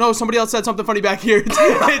no, somebody else said something funny back here.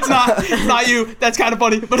 It's not you. That's kind of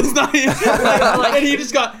funny, but it's not you. And he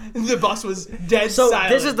just got, the bus was dead silent.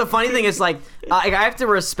 This is the funny thing is, like, I have to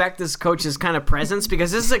respect this coach's kind of presence,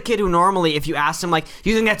 because this is a kid who normally, if you asked him, like,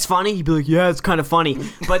 "You think that's funny?" he'd be like, "Yeah, it's kind of funny."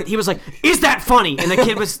 But he was like, "Is that funny?" And the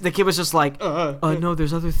kid was just like, "No,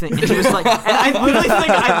 there's other things." And he was like, and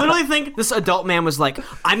I literally think this adult man was like,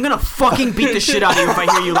 "I'm gonna fucking beat the shit out of you if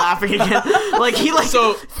I hear you laughing again." Like, he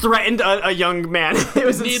threatened a young man. It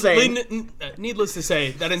was insane. Needless to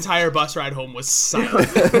say, that entire bus ride home was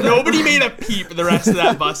silent. Nobody made a peep the rest of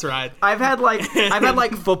that bus ride. I've had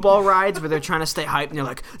football rides where they're trying to stay hyped and they're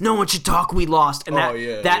like, "No one should talk, we lost." And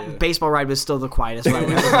that baseball ride was still the quietest ride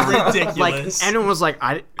we've ever done. Ridiculous. Like, everyone was like,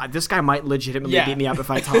 this guy might legitimately beat me up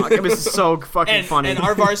if I talk. It was so fucking funny. And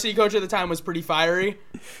our varsity coach at the time was pretty fiery.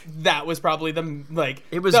 That was probably the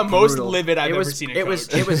most livid I've ever seen a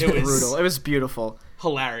coach. It was brutal. It was beautiful.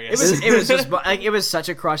 Hilarious. It was just like, it was such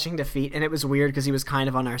a crushing defeat, and it was weird because he was kind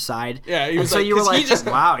of on our side. Yeah, he was so you were like,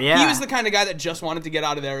 wow, yeah. He was the kind of guy that just wanted to get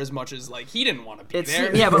out of there as much as, like, he didn't want to be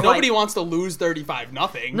there. Yeah, but nobody wants to lose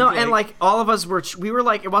 35-0. No, and like all of us we were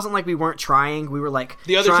like, it wasn't like we weren't trying. We were like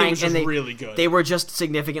the other trying, team was just really good. They were just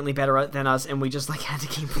significantly better than us, and we just like had to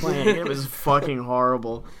keep playing. It was fucking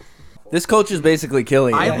horrible. This coach is basically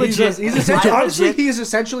killing it. He's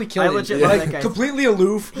essentially killing it. Like, completely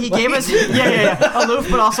aloof. He gave us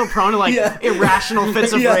aloof, but also prone to like irrational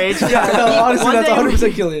fits of rage. Yeah, no, honestly, that's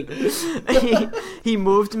 100% killing it. He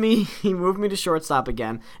moved me to shortstop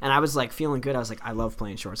again, and I was like feeling good. I was like, I love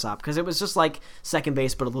playing shortstop because it was just like second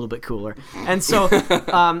base, but a little bit cooler. And so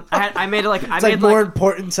I made it like more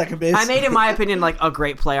important second base. I made, in my opinion, like a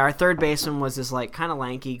great play. Our third baseman was this like kind of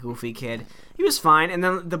lanky, goofy kid. He was fine, and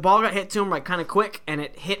then the ball got hit to him like kind of quick, and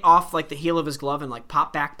it hit off like the heel of his glove and like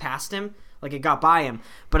popped back past him, like it got by him.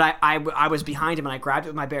 But I was behind him, and I grabbed it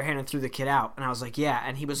with my bare hand and threw the kid out. And I was like, yeah.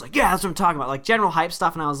 And he was like, yeah, that's what I'm talking about, like general hype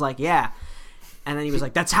stuff. And I was like, yeah. And then he was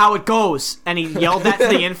like, that's how it goes. And he yelled that to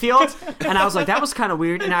the infield, and I was like, that was kind of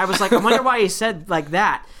weird. And I was like, I wonder why he said like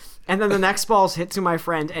that. And then the next ball's hit to my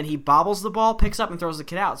friend, and he bobbles the ball, picks up, and throws the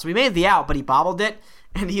kid out. So we made the out, but he bobbled it.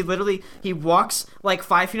 And he walks like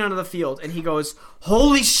 5 feet onto the field, and he goes,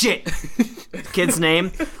 "Holy shit!" Kid's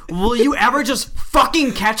name. "Will you ever just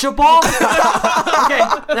fucking catch a ball?" Okay,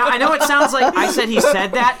 now I know it sounds like I said he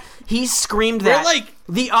said that. He screamed that. We're like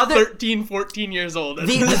the other 13, 14 years old.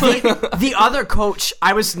 The other coach,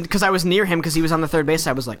 because I was near him because he was on the third base.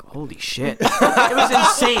 I was like, "Holy shit!" It was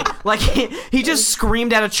insane. Like he just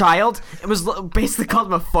screamed at a child and was basically called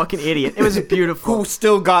him a fucking idiot. It was beautiful. Who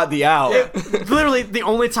still got the out? Literally the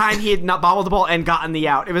only time he had not bobbled the ball and gotten the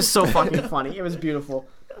out. It was so fucking funny. It was beautiful.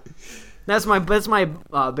 That's my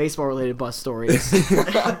baseball related bus stories.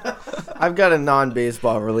 I've got a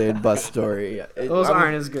non-baseball related bus story. Those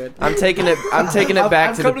aren't as good. I'm taking it back to the puke.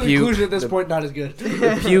 I've come to the conclusion at this point, not as good.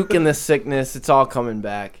 The puke and the sickness, it's all coming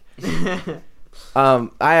back. I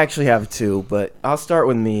actually have two, but I'll start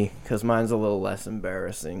with me because mine's a little less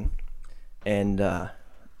embarrassing. And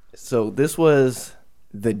so this was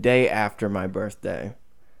the day after my birthday.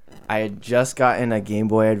 I had just gotten a Game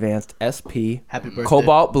Boy Advanced SP. Happy birthday.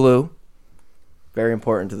 Cobalt Blue. Very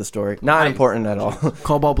important to the story. Not important at all.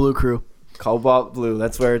 Cobalt Blue Crew. Cobalt Blue.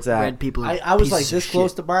 That's where it's at. Red people. I was like this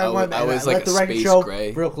close to buying one. I was like like the a record space show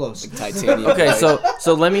gray, real close. like titanium. Okay,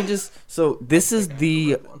 so let me just. So this is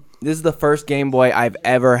the first Game Boy I've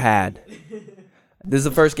ever had. This is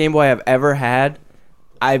the first Game Boy I've ever had.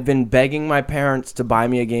 I've been begging my parents to buy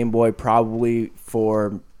me a Game Boy probably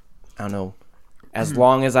for, I don't know, as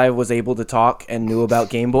long as I was able to talk and knew about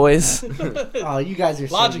Game Boys. Oh, you guys are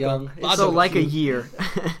so young. So like a year.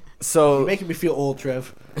 So You're making me feel old,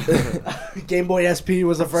 Trev. Game Boy SP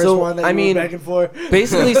was the first one that you were begging for.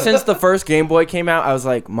 Basically, since the first Game Boy came out, I was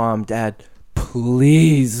like, Mom, Dad,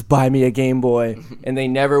 please buy me a Game Boy. And they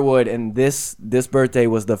never would. And this birthday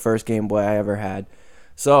was the first Game Boy I ever had.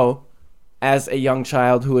 So as a young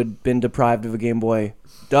child who had been deprived of a Game Boy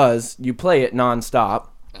does, you play it nonstop.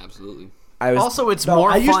 Absolutely. Also, it's No, more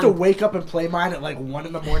I fun. used to wake up and play mine at like 1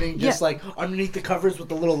 a.m, just Yeah. like underneath the covers with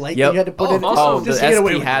the little light Yep. that you had to put in. also- the just to get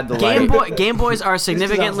away SP with had it. the Game Boys are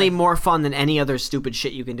significantly like- more fun than any other stupid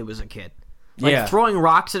shit you can do as a kid. Like Yeah. throwing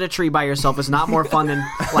rocks at a tree by yourself is not more fun than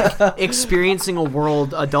like experiencing a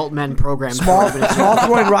world adult men program. Small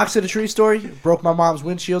throwing rocks at a tree story. Broke my mom's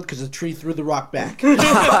windshield because the tree threw the rock back.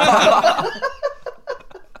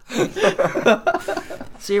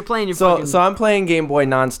 So you're playing your So fucking. I'm playing Game Boy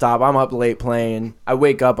nonstop. I'm up late playing. I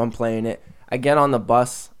wake up, I'm playing it. I get on the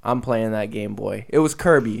bus, I'm playing that Game Boy. It was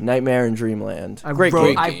Kirby, Nightmare in Dreamland. I Great wrote-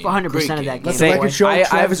 game. I 100% of that game. Let the Same. record show I-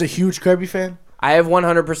 Trev I've- is a huge Kirby fan. I have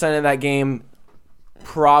 100% of that game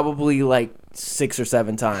probably like 6 or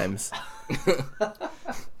 7 times.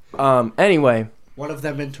 Anyway, One of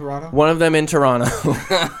them in Toronto. one of them in Toronto.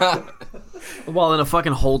 While in a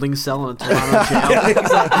fucking holding cell in a Toronto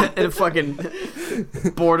jail. In a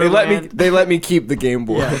fucking borderland. they let me keep the Game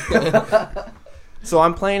Boy. So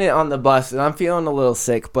I'm playing it on the bus and I'm feeling a little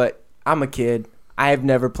sick, but I'm a kid. I have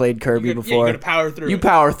never played Kirby You before. gotta power through. You it.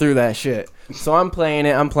 power through that shit. So I'm playing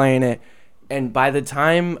it, and by the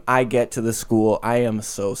time I get to the school, I am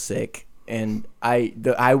so sick. And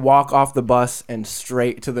I walk off the bus and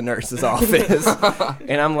straight to the nurse's office.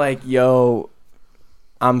 And I'm like, yo,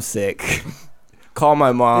 I'm sick. Call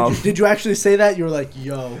my mom. Did you actually say that? You were like,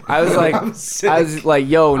 "Yo." I was like,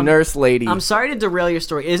 yo, nurse lady. I'm sorry to derail your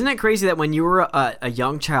story. Isn't it crazy that when you were a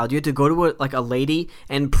young child, you had to go to a lady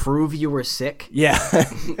and prove you were sick? Yeah.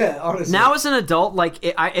 Yeah, honestly. Now as an adult, like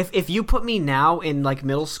if you put me now in like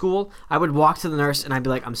middle school, I would walk to the nurse and I'd be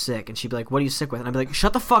like, I'm sick, and she'd be like, what are you sick with? And I'd be like,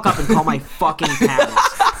 shut the fuck up and call my fucking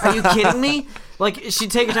parents. Are you kidding me? Like she'd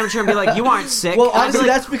take a temperature and be like, you aren't sick. Well, And I'd be honestly,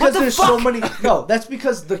 like, that's because "What the there's so fuck?" many. No, that's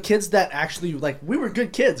because the kids that actually like we were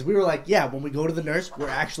good kids. We were like, yeah, when we go to the nurse, we're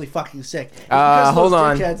actually fucking sick. It's because Hold those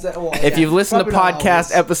on. dickheads That, well, If yeah, you've listened to probably not podcast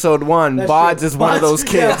always. episode 1, That's Bods true. is one of those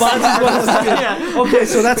Yeah, kids. Bods is one of those kids. Yeah. Okay,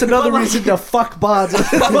 so that's another reason to fuck Bods.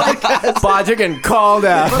 Bods, you're getting called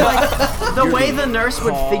out. But like the way the nurse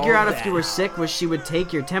would figure out if you were sick was she would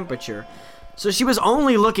take your temperature. So she was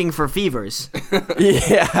only looking for fevers.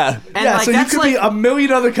 Yeah. And Yeah, like so you that's could like be a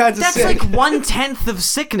million other kinds of that's sick. like 1/10 of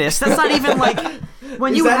sickness. That's not even like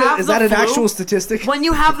when you have Is the that an flu, actual statistic? When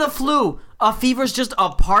you have the flu, a fever's just a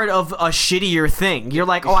part of a shittier thing. You're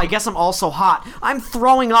like, oh, I guess I'm also hot. I'm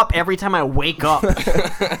throwing up every time I wake up.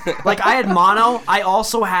 Like, I had mono. I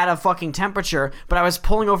also had a fucking temperature, but I was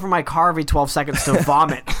pulling over my car every 12 seconds to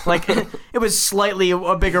vomit. Like, it was slightly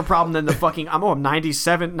a bigger problem than the fucking, I'm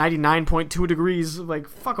 99.2 degrees. Like,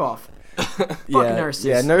 fuck off. Yeah, nurses.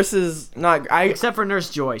 yeah, nurses. Not I. Except for Nurse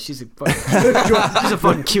Joy. She's a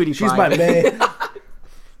fucking cutie She's pie. my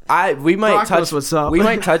bae. We might Brock touch. knows what's up. We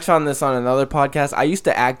might touch on this on another podcast. I used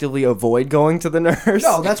to actively avoid going to the nurse.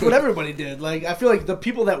 No, that's what everybody did. Like, I feel like the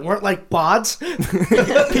people that weren't like Bods,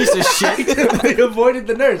 Piece of shit. they avoided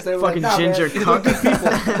the nurse. They were Fucking like, nah, ginger man, cunt. they're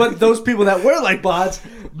good people. But those people that were like Bods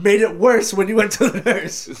made it worse when you went to the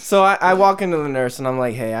nurse. So I walk into the nurse and I'm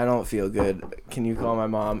like, "Hey, I don't feel good. Can you call my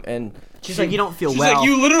mom?" And She's like, you don't feel She's well. like,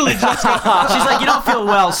 you literally just got. She's like, you don't feel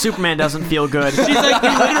well. Superman doesn't feel good. She's like, you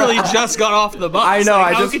literally just got off the bus. I know,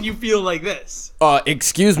 Like, I how just- can you feel like this?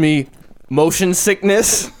 excuse me, motion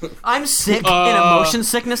sickness. I'm sick in a motion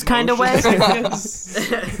sickness kind of way.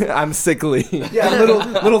 I'm sickly. Yeah,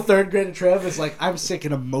 little third grader Trev is like, I'm sick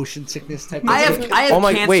in a motion sickness type of I sick. have Oh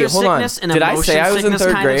my- cancer wait, hold on. sickness in a Did I motion say I was in sickness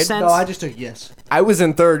third kind grade? of sense. No, I just took yes. I was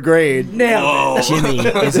in 3rd grade. Nailed it. Jimmy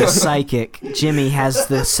is a psychic. Jimmy has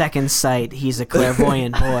the second sight. He's a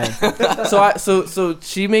clairvoyant boy. So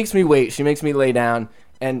she makes me wait. She makes me lay down,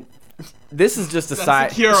 and this is just a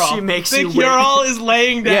side. The cure-all. She makes the you wait. cure-all is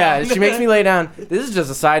laying down. Yeah, she makes me lay down. This is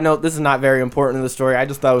just a side note. This is not very important to the story. I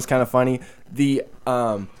just thought it was kind of funny. The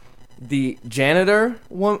janitor,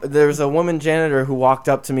 there's a woman janitor who walked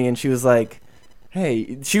up to me and she was like,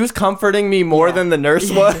 "Hey," she was comforting me more than the nurse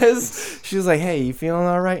was. She was like, "Hey, you feeling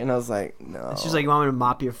all right?" And I was like, "No." She's like, you want me to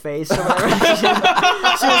mop your face or whatever?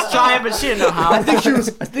 She was trying, but she didn't know how. I think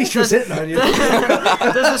she was hitting on you.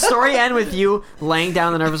 Does the story end with you laying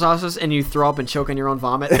down in the nurse's office and you throw up and choke on your own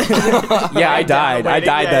vomit? Yeah, I died. I waiting.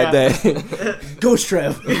 died Yeah, that yeah. day. Ghost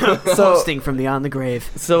Trev. So Posting from beyond the grave.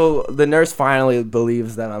 So the nurse finally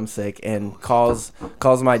believes that I'm sick and calls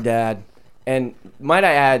my dad. And might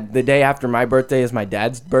I add, the day after my birthday is my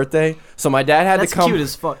dad's birthday. So my dad had That's to come. cute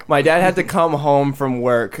as fuck. My dad had to come home from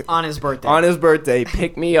work On his birthday. on his birthday,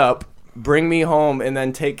 pick me up, bring me home, and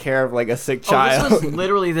then take care of like a sick child. This was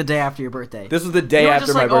literally the day after your birthday. This was the day you were after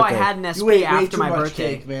just my like, birthday. oh, I had an You SP ate way after too my much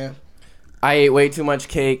birthday. cake, man. I ate way too much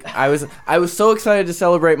cake. I was so excited to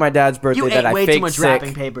celebrate my dad's birthday that I ate way too faked much sick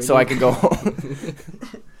wrapping paper, so I dude. could go home.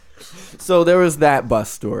 So there was that bus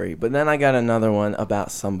story, but then I got another one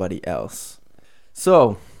about somebody else.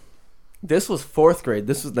 So this was 4th grade.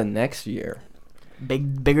 This was the next year.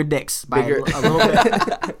 Bigger dicks by Bigger- a little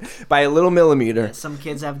bit. By a little millimeter. Yeah, some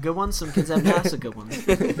kids have good ones. Some kids have not so good ones.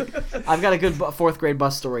 I've got a good 4th grade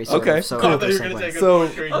bus story. Sort Okay, of, so cool. I thought you were gonna take a So-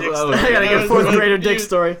 4th grade dick I story. I got a good 4th grader dick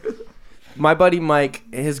story. My buddy Mike,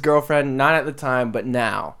 his girlfriend, not at the time, but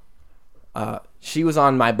now, she was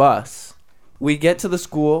on my bus. We get to the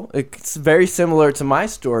school. It's very similar to my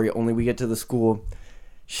story, only we get to the school.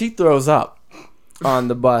 She throws up on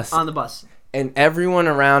the bus, On the bus. and everyone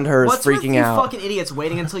around her is What's with freaking you out. fucking idiots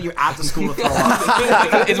waiting until you're at the school to throw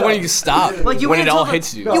up? It's when you stop. Like you when wait it all until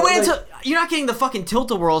hits you. You wait until you're not getting the fucking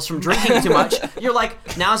tilt-a-whirls from drinking too much. You're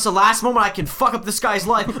like, now's the last moment I can fuck up this guy's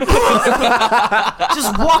life.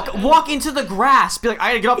 Just walk into the grass. Be like, I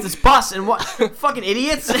gotta get off this bus and what? Fucking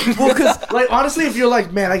idiots. Well, because like honestly, if you're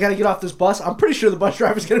like, man, I gotta get off this bus, I'm pretty sure the bus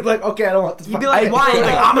driver's gonna be like, okay, I don't want this. He'd be like, why? He'd be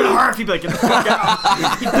like, I'm gonna hurf. He'd be like, get the fuck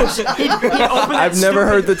out. He'd open that I've never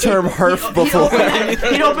heard the term herf He'd before.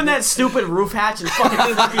 he'd open that stupid roof hatch and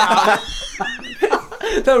fucking fuck you out.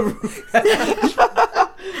 the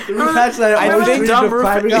roof hatch that I I always think dreamed dumb of roof-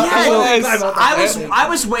 climbing up. Yes. Yes. I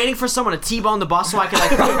was waiting for someone to T-bone the bus so I could like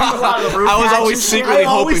pull people out of the roof I was hatch always and shit. secretly I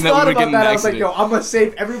always hoping that thought we would get about in that. an I was like, accident. yo, I'm gonna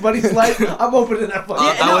save everybody's life. I'm opening that fucking.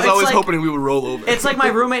 Yeah, I no, was it's always like- hoping we would roll over. It's like my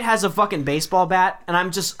roommate has a fucking baseball bat, and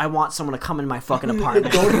I want someone to come in my fucking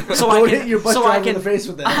apartment. Don't, so don't I can, hit your bus so I driver can, in the face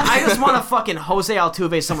with that. I just want to fucking Jose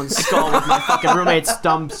Altuve someone's skull with my fucking roommate's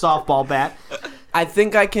dumb softball bat. I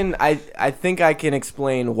think I can. I think I can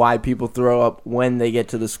explain why people throw up when they get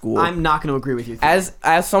to the school. I'm not going to agree with you. as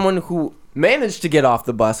someone who managed to get off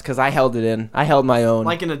the bus because I held it in. I held my own.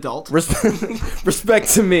 Like an adult. Respect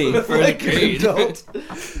to me. Like, don't.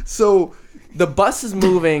 So the bus is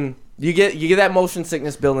moving. You get that motion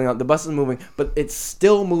sickness building up. The bus is moving, but it's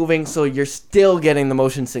still moving, so you're still getting the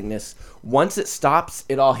motion sickness. Once it stops,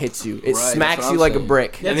 it all hits you. It Right, that's smacks what you I'm like a saying.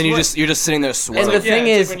 brick. and then you're just sitting there And sweating. the Yeah, thing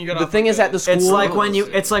it's like is, when you get the off thing the is at the bus. school.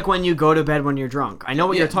 It's like when you go to bed when you're drunk. I know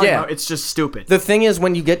what you're talking Yeah. about. It's just stupid. The thing is,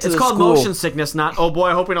 when you get to It's the called school, motion sickness, not oh boy,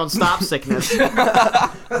 I hope we don't stop sickness.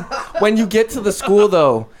 when you get to the school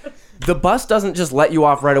though, the bus doesn't just let you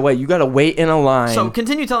off right away. You gotta wait in a line. So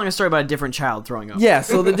continue telling a story about a different child throwing up. yeah,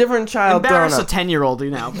 so the different child throwing Embarrass a up. 10-year-old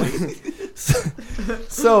now, please.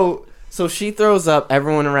 So she throws up.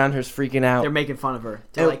 Everyone around her's freaking out. They're making fun of her.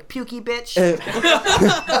 They're Uh, like, pukey bitch.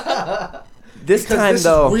 This Because time this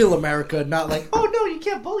though, is real America, not like, oh no, you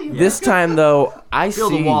can't bully him. this time though, I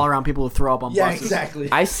Build see. a wall around people who throw up on Yeah, buses. exactly.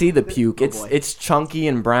 I see the puke. It's boy. it's chunky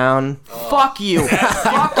and brown. Fuck you.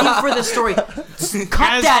 Fuck you for the story. Cut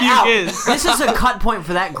As that puke out. is. This is a cut point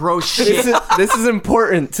for that gross shit. This is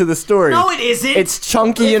important to the story. No, it isn't. It's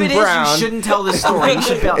chunky if and it brown. is, you shouldn't tell this story. You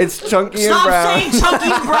should be It's chunky Stop and brown. saying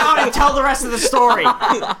chunky and brown and tell the rest of the story.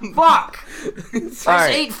 Fuck. I just right.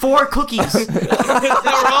 ate 4 cookies.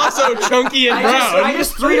 They're also chunky and brown. I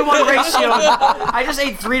just 3-to-1 ratio. I just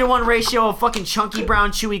ate 3-to-1 ratio of fucking chunky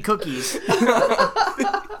brown chewy cookies.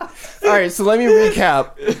 All right, so let me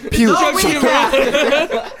recap. Puke, Chunky and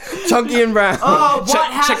brown. chunky and brown. Oh,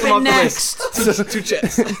 what check them off happened the next? Two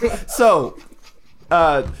checks. So,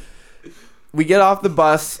 we get off the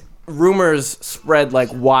bus. Rumors spread like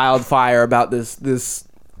wildfire about this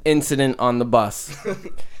incident on the bus.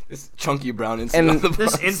 This chunky brown incident And on the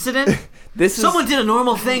bus. This incident? This is Someone did a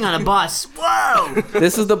normal thing on a bus. Whoa!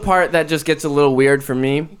 this is the part that just gets a little weird for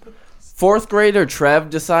me. 4th grader Trev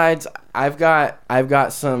decides I've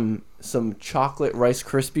got some chocolate Rice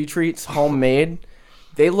Krispie treats, homemade.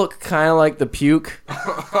 They look kind of like the puke.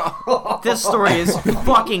 This story is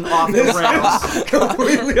fucking off the rails.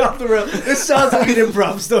 Completely off the rail. This sounds like an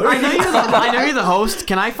improv story. I know you're the host.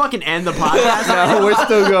 Can I fucking end the podcast? No, we're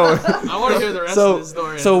still going. I want to hear the rest So- of the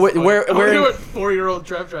story. so at this point. we're I wanna in- hear what 4-year-old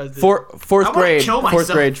Trev tries to do. Fourth wanna grade. kill 4th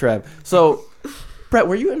myself. grade Trev. So, Brett,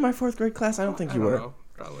 were you in my 4th grade class? I don't think I you don't were. know.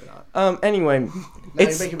 Probably not. Anyway, you're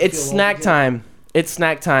it's making me it's feel old snack again. time. It's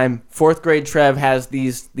snack time. 4th grade Trev has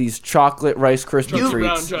these chocolate Rice Krispie Chunky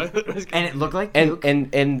brown treats, chocolate. And it looked like and puke.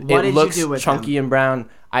 and What did it you looks do with chunky and brown.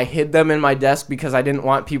 I hid them in my desk because I didn't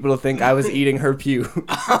want people to think I was eating her puke.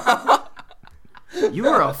 You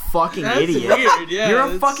are a fucking That's idiot. weird. Yeah, You're a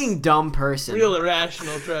it's fucking dumb person. real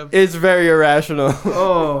irrational, Trev. It's very irrational.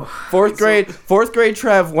 Oh. Fourth grade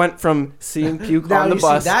Trev went from seeing puke Now, on the you see,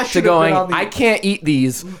 bus that to should've been going, on the- I can't eat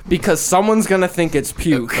these because someone's gonna think it's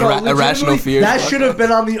puke. No, Irrational legitimately, fears. That should have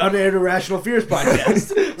been on the Unaired Irrational Fears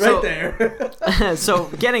podcast. right So- there. So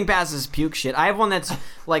getting past this puke shit, I have one that's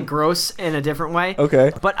like gross in a different way.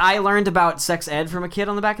 Okay. But I learned about sex ed from a kid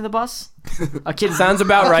on the back of the bus. A kid Sounds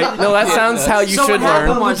about right. No, that sounds how you So should what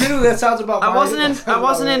happened learn. was- Legitimately, that sounds about. I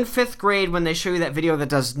wasn't in 5th grade when they show you that video that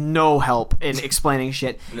does no help in explaining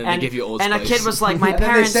shit. And then they give you Old And a Spice. kid was like, my And then they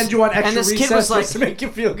parents. send you on extra and this recess kid was like, just to make you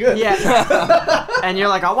feel good. yeah. And you're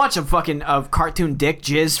like, I'll watch a fucking cartoon dick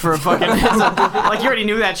jizz for a fucking like you already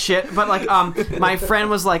knew that shit. But like my friend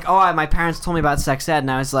was like, oh, my parents told me about sex ed,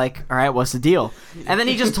 and I was like, all right, what's the deal? And then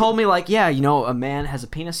he just told me like, yeah, you know, a man has a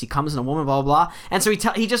penis, he comes in a woman, blah blah blah. And so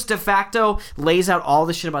he just de facto lays out all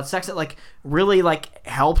this shit about sex that like really like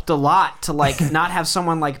helped a lot to like not have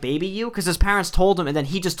someone like baby you, because his parents told him, and then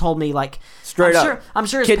he just told me like Straight up. I'm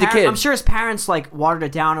sure his Kid to kid. I'm sure his parents like watered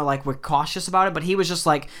it down or like were cautious about it, but he was just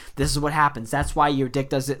like, this is what happens, that's why your dick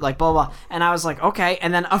does it, like blah blah. And I was like, okay.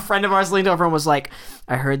 And then a friend of ours leaned over and was like,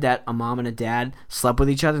 I heard that a mom and a dad slept with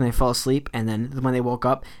each other and they fell asleep, and then when they woke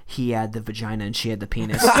up, he had the vagina and she had the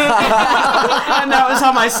penis. And that was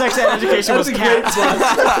how my sex ed education was capped.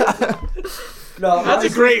 No, That's a honestly-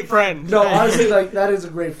 great friend. No, honestly, like that is a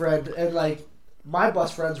great friend, and like my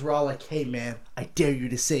bus friends were all like, "Hey, man, I dare you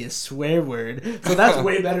to say a swear word." So that's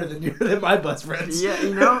way better than my bus friends. Yeah,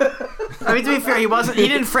 you know. I mean, to be fair, he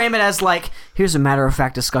didn't frame it as like, here's a matter of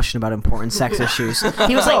fact discussion about important sex issues.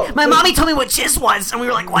 He was like, my mommy told me what jizz was, and we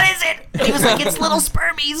were like, what is it? And he was like, it's little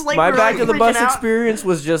spermies. Like, My we were, back like, of the freaking bus out. experience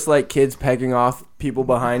was just like kids pegging off people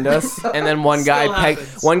behind us, and then one Still guy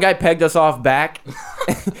happens. pegged us off back,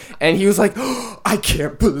 and he was like, oh, I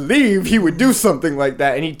can't believe he would do something like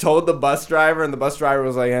that. And he told the bus driver, and the bus driver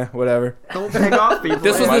was like, yeah, whatever. Don't peg off people.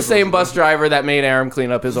 This was the same bus driver that made Aram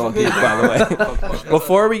clean up his own puke, by the way.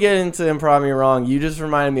 Before we get into Improv Me Wrong, you just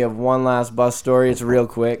reminded me of one last bus story. It's real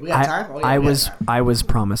quick. We got time. Oh, yeah, I we got was time. I was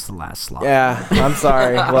promised the last slot. Yeah, I'm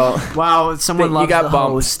sorry. Well, Wow, someone You loves got the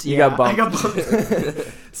bumped. host. You Yeah, got bumped. I got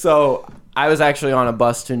bumped. so I was actually on a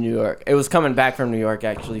bus to New York. It was coming back from New York,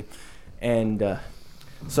 actually. And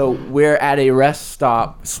so we're at a rest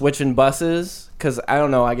stop switching buses. Because, I don't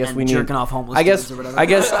know, I guess And we need... jerking off homeless I guess, dudes or whatever.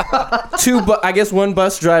 I guess one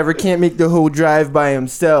bus driver can't make the whole drive by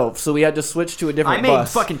himself. So we had to switch to a different I made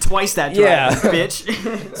bus. fucking twice that drive, Yeah.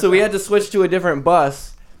 bitch. So we had to switch to a different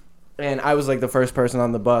bus, and I was like the first person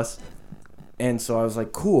on the bus, and so I was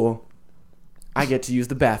like, cool, I get to use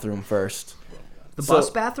the bathroom first. The So- bus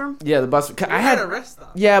bathroom? Yeah, the bus. I had a had, rest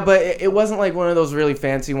stop. yeah, but it wasn't like one of those really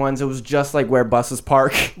fancy ones. It was just like where buses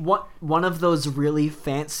park. One of those really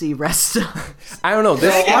fancy rest stops. I don't know.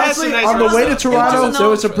 This Yeah, has Honestly, some nice on the way to rest stops. Toronto, wasn't there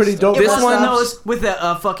was some pretty dope It This rest wasn't one- stops. those with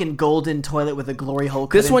a fucking golden toilet with a glory hole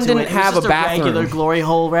cut This one into didn't it. It was have just a bathroom. regular glory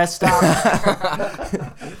hole rest stop.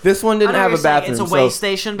 This one didn't I know have what a you're saying. bathroom. It's a so- way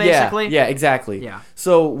station, basically. Yeah, exactly. Yeah.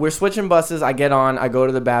 So we're switching buses. I get on. I go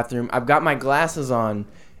to the bathroom. I've got my glasses on,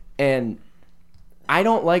 and I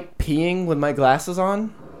don't like peeing with my glasses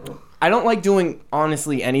on. I don't like doing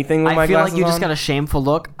honestly anything with my I feel glasses like you just on. got a shameful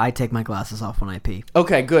look. I take my glasses off when I pee.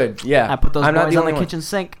 Okay, good. Yeah. I put those I'm not boys the on the only one. kitchen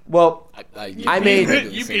sink. Well, I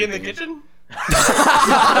made- You pee in the kitchen?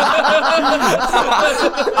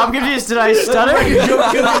 I'm confused. Did I stutter?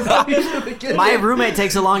 My roommate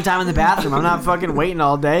takes a long time in the bathroom. I'm not fucking waiting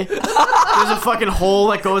all day. There's a fucking hole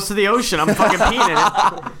that goes to the ocean. I'm fucking peeing in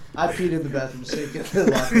it. I peed in the bathroom sink in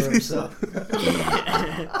the locker room, so.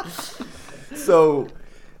 so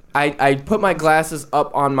I put my glasses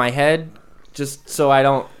up on my head just so I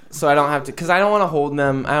don't have to, because I don't want to hold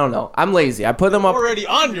them. I don't know. I'm lazy. I put them up. Already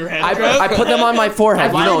on your head, I Trev. put them on my forehead.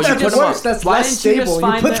 You Why know, didn't you you put That's them up. worse. That's Why less didn't you just stable.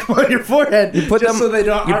 You find put them on your forehead. You put just them. so they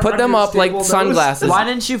don't. You put them up like unstable nose. sunglasses. Why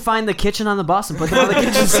didn't you find the kitchen on the bus and put them on the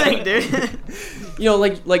kitchen sink, dude? You know,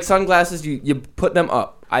 like sunglasses. You put them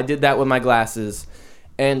up. I did that with my glasses,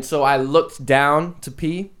 and so I looked down to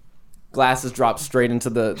pee. Glasses dropped straight into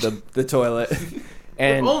the toilet.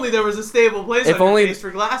 And If only there was a stable place If on only- your face for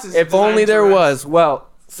glasses. if only designed to there rest. was. Well,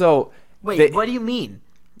 so Wait, they- what do you mean?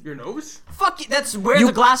 Your nose? Fuck you. That's where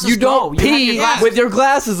the glasses you go. don't You have your pee glasses. with your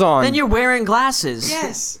glasses on. Then you're wearing glasses.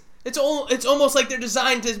 Yes. It's almost like they're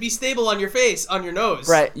designed to be stable on your face, on your nose.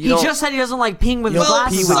 right. He just said he doesn't like peeing with you his don't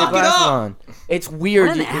glasses pee with your Suck it glasses up. on. It's weird.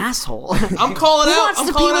 What an You- asshole. I'm calling Who out. wants I'm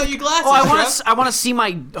to calling pee out with- your glasses. Oh, Trev. I want to see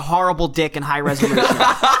my horrible dick in high resolution.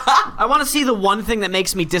 I want to see the one thing that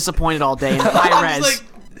makes me disappointed all day in high I'm res. just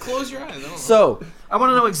like, close your eyes. I don't know. So I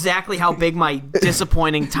want to know exactly how big my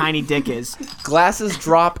disappointing tiny dick is. Glasses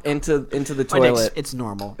drop into the My dick's, toilet, it's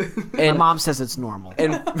normal. My and mom says it's normal.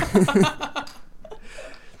 and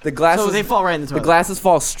the glasses So they fall right in the the toilet. glasses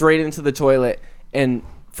fall straight into the toilet, and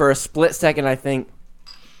for a split second, I think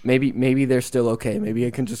maybe they're still okay. Maybe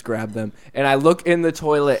I can just grab them. And I look in the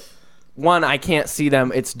toilet. One, I can't see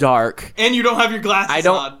them. It's dark. And you don't have your glasses I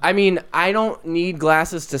don't. on. I mean, I don't need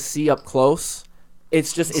glasses to see up close.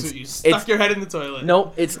 It's just So you stuck your head in the toilet.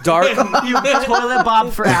 nope. It's dark. You toilet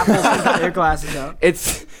bob for apples and got your glasses out.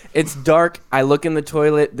 It's dark. I look in the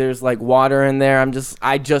toilet. There's like water in there.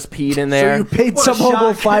 I just peed in So there. you paid What a some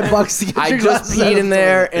hobo shock. $5 to get I your just glasses out peed of in the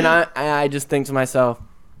there, toilet. and I just think to myself,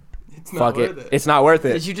 It's not fuck worth it. It's not worth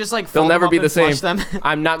it. Did you just like They'll fold never them be up the and same. flush them?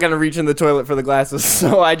 I'm not gonna reach in the toilet for the glasses,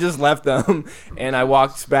 so I just left them, and I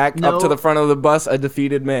walked back No. up to the front of the bus, a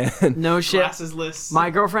defeated man. No shit. Glasses list. My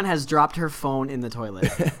girlfriend has dropped her phone in the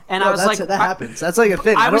toilet, and No, I was like, that happens. That's like a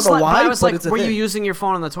thing. I don't was know like, why, but I was but like, it's a were you thing. using your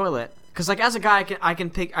phone in the toilet? Because like as a guy, I can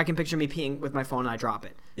picture me peeing with my phone and I drop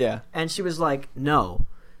it. Yeah. And she was like, no,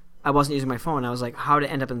 I wasn't using my phone. I was like, how did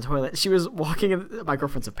it end up in the toilet? She was walking in. My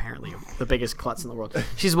girlfriend's apparently the biggest klutz in the world.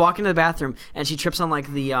 She's walking to the bathroom and she trips on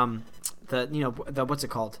like the what's it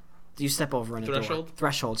called? Do you step over in a Threshold? door?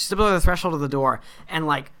 Threshold. She steps over the threshold of the door and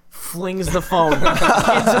like flings the phone into the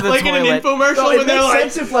like in toilet. an infomercial No, when it they're makes like,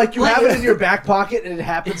 sense if like you have it in your back pocket and it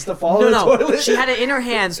happens to fall No, in the no. toilet. She had it in her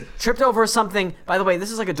hands, tripped over something. By the way,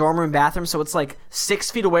 this is like a dorm room bathroom, so it's like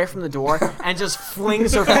 6 feet away from the door, and just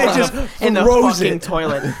flings her phone just in the throws fucking it.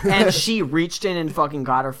 toilet. And she reached in and fucking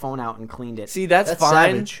got her phone out and cleaned it. See, that's fine.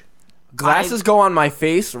 savage. Glasses go on my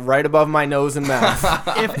face, right above my nose and mouth.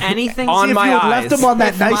 If anything, On See, if my you had eyes. left them on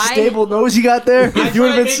that If nice my- stable nose you got there, I you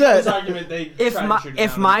would have been tried making set. this argument, they if tried to my shoot it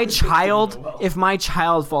if down. my It didn't child go well. if my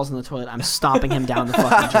child falls in the toilet, I'm stomping him down the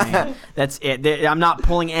fucking drain. That's it. I'm not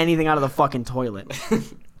pulling anything out of the fucking toilet.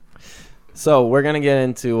 So we're gonna get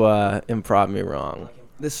into Improv Me Wrong.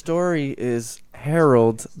 The story is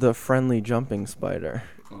Harold, the friendly jumping spider.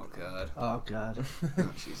 Oh God. Oh god.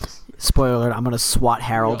 Jesus. Spoiler alert, I'm gonna SWAT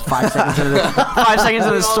Harold 5 seconds into the 5 seconds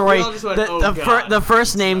into the story. we all just went, The, "Oh, God." the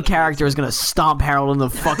first named character is gonna stomp Harold in the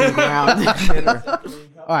fucking ground.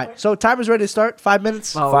 All right, so timer's ready to start. 5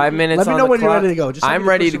 minutes. Oh, 5 minutes. Let me on know the when you're clock. ready to go. Just let I'm me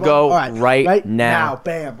ready push to the go button. All right now.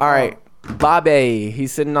 Bam. All right, Bobby.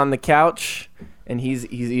 He's sitting on the couch and he's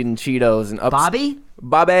eating Cheetos and ups. Bobby?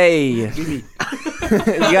 Bobby. you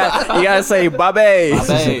gotta say Bobby. This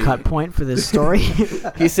is a cut point for this story.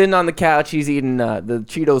 He's sitting on the couch. He's eating the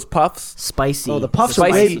Cheetos Puffs. Spicy. Oh, the puffs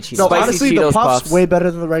Spicy are way. Cheetos. No, Spicy honestly, the Cheetos puffs, puffs. way better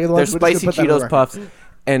than the regular They're ones. We're just spicy gonna put that on Cheetos the Puffs.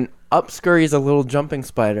 And up scurries a little jumping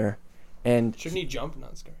spider. And Shouldn't he jump?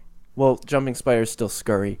 Not scary. well, jumping spiders still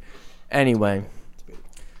scurry. Anyway,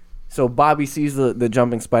 so Bobby sees the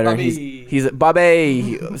jumping spider. And Bobby. he's Bobby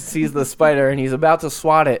he sees the spider and he's about to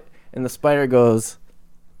swat it, and the spider goes,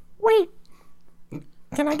 "Wait,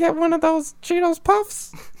 can I get one of those Cheetos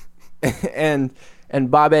Puffs?" and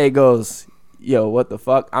Bobby goes, "Yo, what the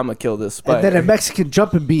fuck? I'm gonna kill this spider." And then a Mexican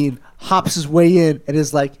jumping bean hops his way in and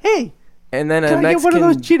is like, "Hey, And then a can I get one of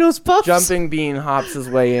those Mexican Cheetos Puffs?" jumping bean hops his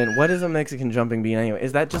way in. What is a Mexican jumping bean anyway?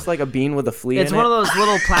 Is that just like a bean with a flea It's in one it? of those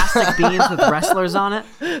little plastic beans with wrestlers on it.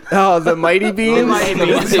 Oh, the mighty beans. Mighty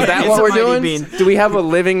beans. Is that It's what a we're mighty doing? bean. Do we have a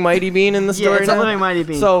living mighty bean in the Yeah, story it's a now? living mighty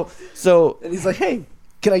bean. So And he's like, "Hey,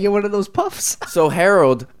 can I get one of those puffs?" So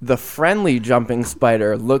Harold, the friendly jumping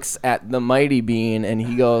spider, looks at the mighty bean and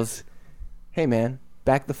he goes, "Hey man,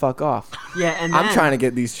 back the fuck off. Yeah, and then, I'm trying to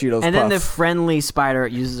get these Cheetos And then the Puffs." friendly spider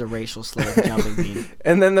uses a racial slur for jumping bean.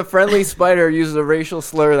 And then the friendly spider uses a racial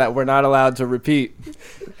slur that we're not allowed to repeat.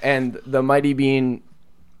 And the mighty bean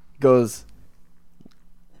goes,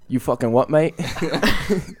 "You fucking what, mate?"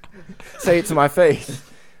 Say it to my face.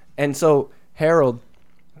 And so Harold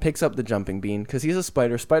picks up the jumping bean because he's a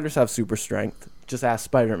spider. Spiders have super strength. Just ask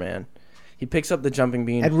Spider-Man. He picks up the jumping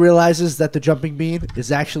bean And realizes that the jumping bean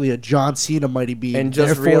is actually a John Cena mighty bean. And just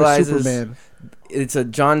therefore realizes- Superman. it's a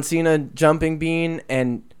John Cena jumping bean,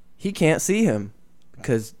 and he can't see him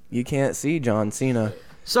because you can't see John Cena.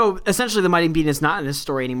 So essentially, the mighty bean is not in this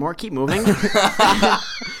story anymore. Keep moving.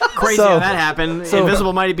 Crazy So- how that happened. so-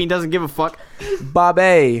 Invisible mighty bean doesn't give a fuck.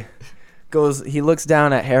 Bobby goes. He looks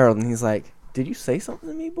down at Harold and he's like, "Did you say something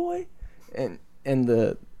to me, boy?" And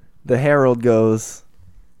the Harold goes,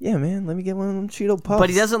 "Yeah, man. Let me get one of them Cheeto Puffs." But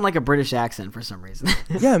he doesn't like a British accent for some reason.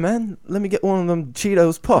 Yeah, man. Let me get one of them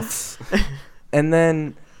Cheetos Puffs. And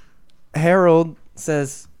then Harold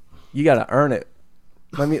says, "You gotta earn it.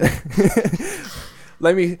 Let me."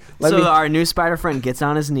 Let me. So our new spider friend gets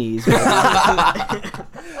on his knees.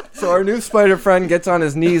 So our new spider friend gets on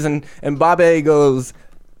his knees and Bobby goes,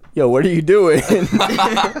 yo, what are you doing?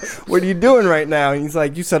 What are you doing right now? And he's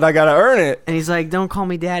like, you said I gotta earn it. And he's like, don't call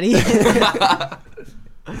me daddy.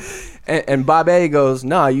 And Bob A goes,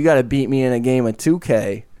 no, you gotta beat me in a game of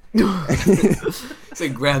 2K. Say,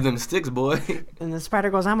 grab them sticks, boy. And the spider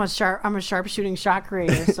goes, I'm a sharpshooting shot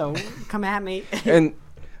creator, so come at me. And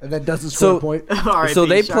that doesn't score So- a point. R.I.P. so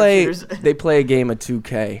they play sharpshooters. they play a game of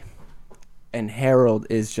 2K, and Harold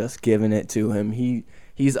is just giving it to him.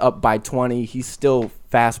 He's up by 20. He's still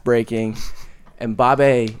fast breaking, and Bob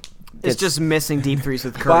A It's just missing deep threes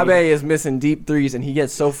with Curry. Bob A is missing deep threes, and he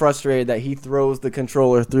gets so frustrated that he throws the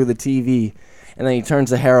controller through the TV, and then he turns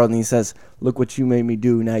to Harold and he says, "Look what you made me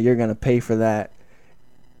do. Now you're gonna pay for that."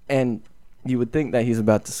 And you would think that he's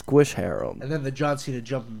about to squish Harold. And then the John Cena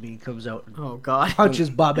jumping bean comes out and Oh, God. punches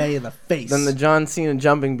Bob A in the face. Then the John Cena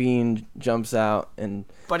jumping bean jumps out, and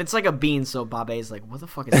But it's like a bean, so Bob A's like, what the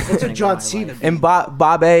fuck is happening It's a in John my Cena life? bean. and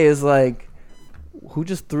Bob A is like, "Who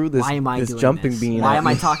just threw this Why am I this doing jumping this? bean? Why at am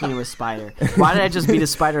I me?" talking to a spider? Why did I just beat a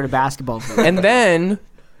spider at a basketball field? And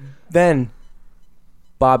then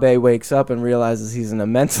Bob A wakes up and realizes he's in a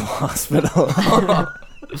mental hospital,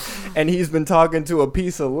 and he's been talking to a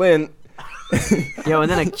piece of lint Yo,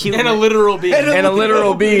 and then a cute And a literal being. and a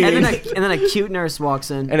literal bean. and then a cute nurse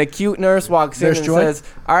walks in. And a cute nurse walks in Nurse and Joy? says,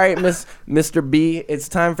 "All right, Mr. B, it's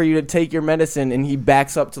time for you to take your medicine." And he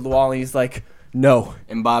backs up to the wall and he's like, "No."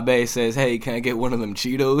 And Bob A says, hey, can I get one of them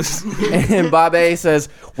Cheetos? And Bob A says,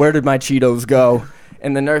 "Where did my Cheetos go?"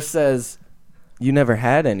 And the nurse says, "You never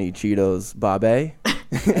had any Cheetos, Bob A."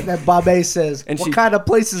 And then Bob A says, And what she- kind of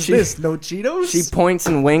place is she- this? No Cheetos? She points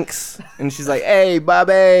and winks, and she's like, "Hey, Bob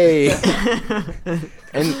A."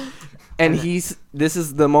 And this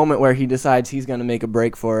is the moment where he decides he's going to make a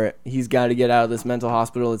break for it. He's got to get out of this mental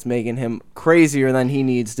hospital. It's making him crazier than he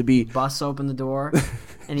needs to be. Busts open the door,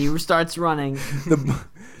 and he starts running.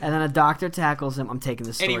 And then a doctor tackles him. I'm taking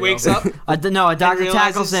this And story he wakes over. up. No, a doctor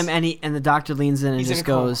tackles realizes him, and the doctor leans in and he's in just a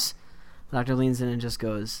coma. goes. The doctor leans in and just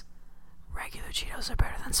goes, "Regular Cheetos are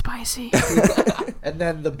better than spicy." And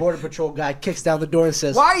then the Border Patrol guy kicks down the door and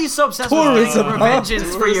says, Why are you so obsessed Tourism, with huh?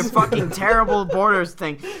 vengeance for your fucking terrible borders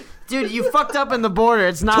thing? Dude, you fucked up in the border.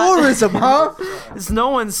 It's not. tourism, huh? It's no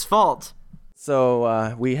one's fault.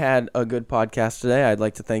 So we had a good podcast today. I'd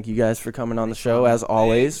like to thank you guys for coming on the show, as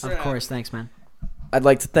always. Of course, thanks, man. I'd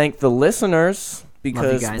like to thank the listeners,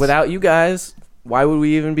 because guys. without you guys, why would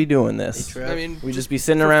we even be doing this? I mean, We'd just be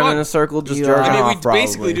sitting for around fun. in a circle just You, jerking I mean, off, we probably.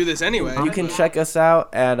 basically do this anyway. You can check us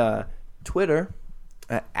out at Twitter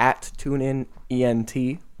at TuneInENT, and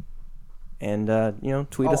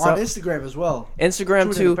tweet us on out. Instagram as well. Instagram Tune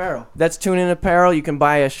In too. Apparel. That's Tune In Apparel. You can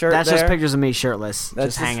buy a shirt That's there. just pictures of me shirtless,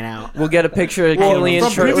 That's just hanging out. We'll get a picture of Well, Killian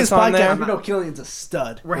from previous shirtless on there. podcasts, we know Killian's a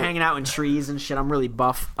stud. We're hanging out in trees and shit. I'm really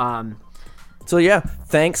buff. So yeah,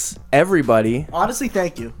 thanks everybody, Honestly,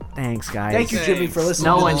 thank you. Thanks, guys. Thank you, Jimmy, for listening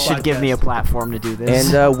No to one this should give me a podcast. platform to do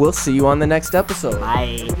this. and we'll see you on the next episode.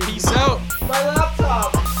 Bye. Peace out.